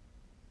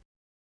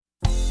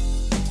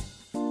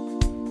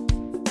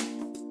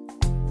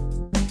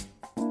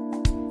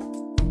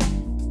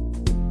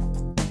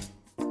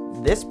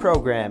 This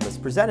program is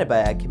presented by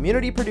a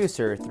community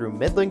producer through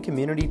Midland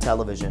Community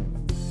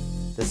Television.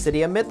 The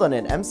City of Midland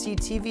and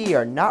MCTV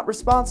are not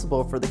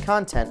responsible for the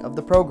content of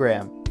the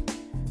program.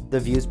 The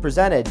views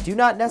presented do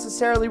not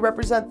necessarily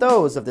represent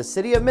those of the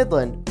City of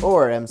Midland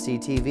or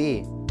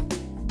MCTV.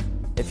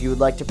 If you would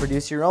like to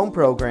produce your own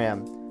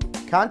program,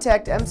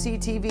 contact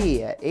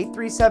MCTV at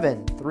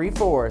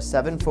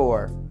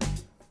 837-3474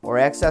 or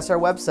access our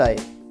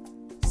website,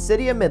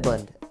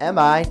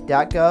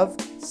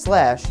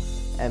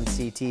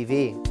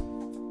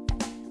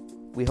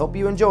 cityofmidlandmi.gov/MCTV. We hope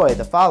you enjoy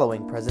the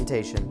following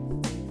presentation.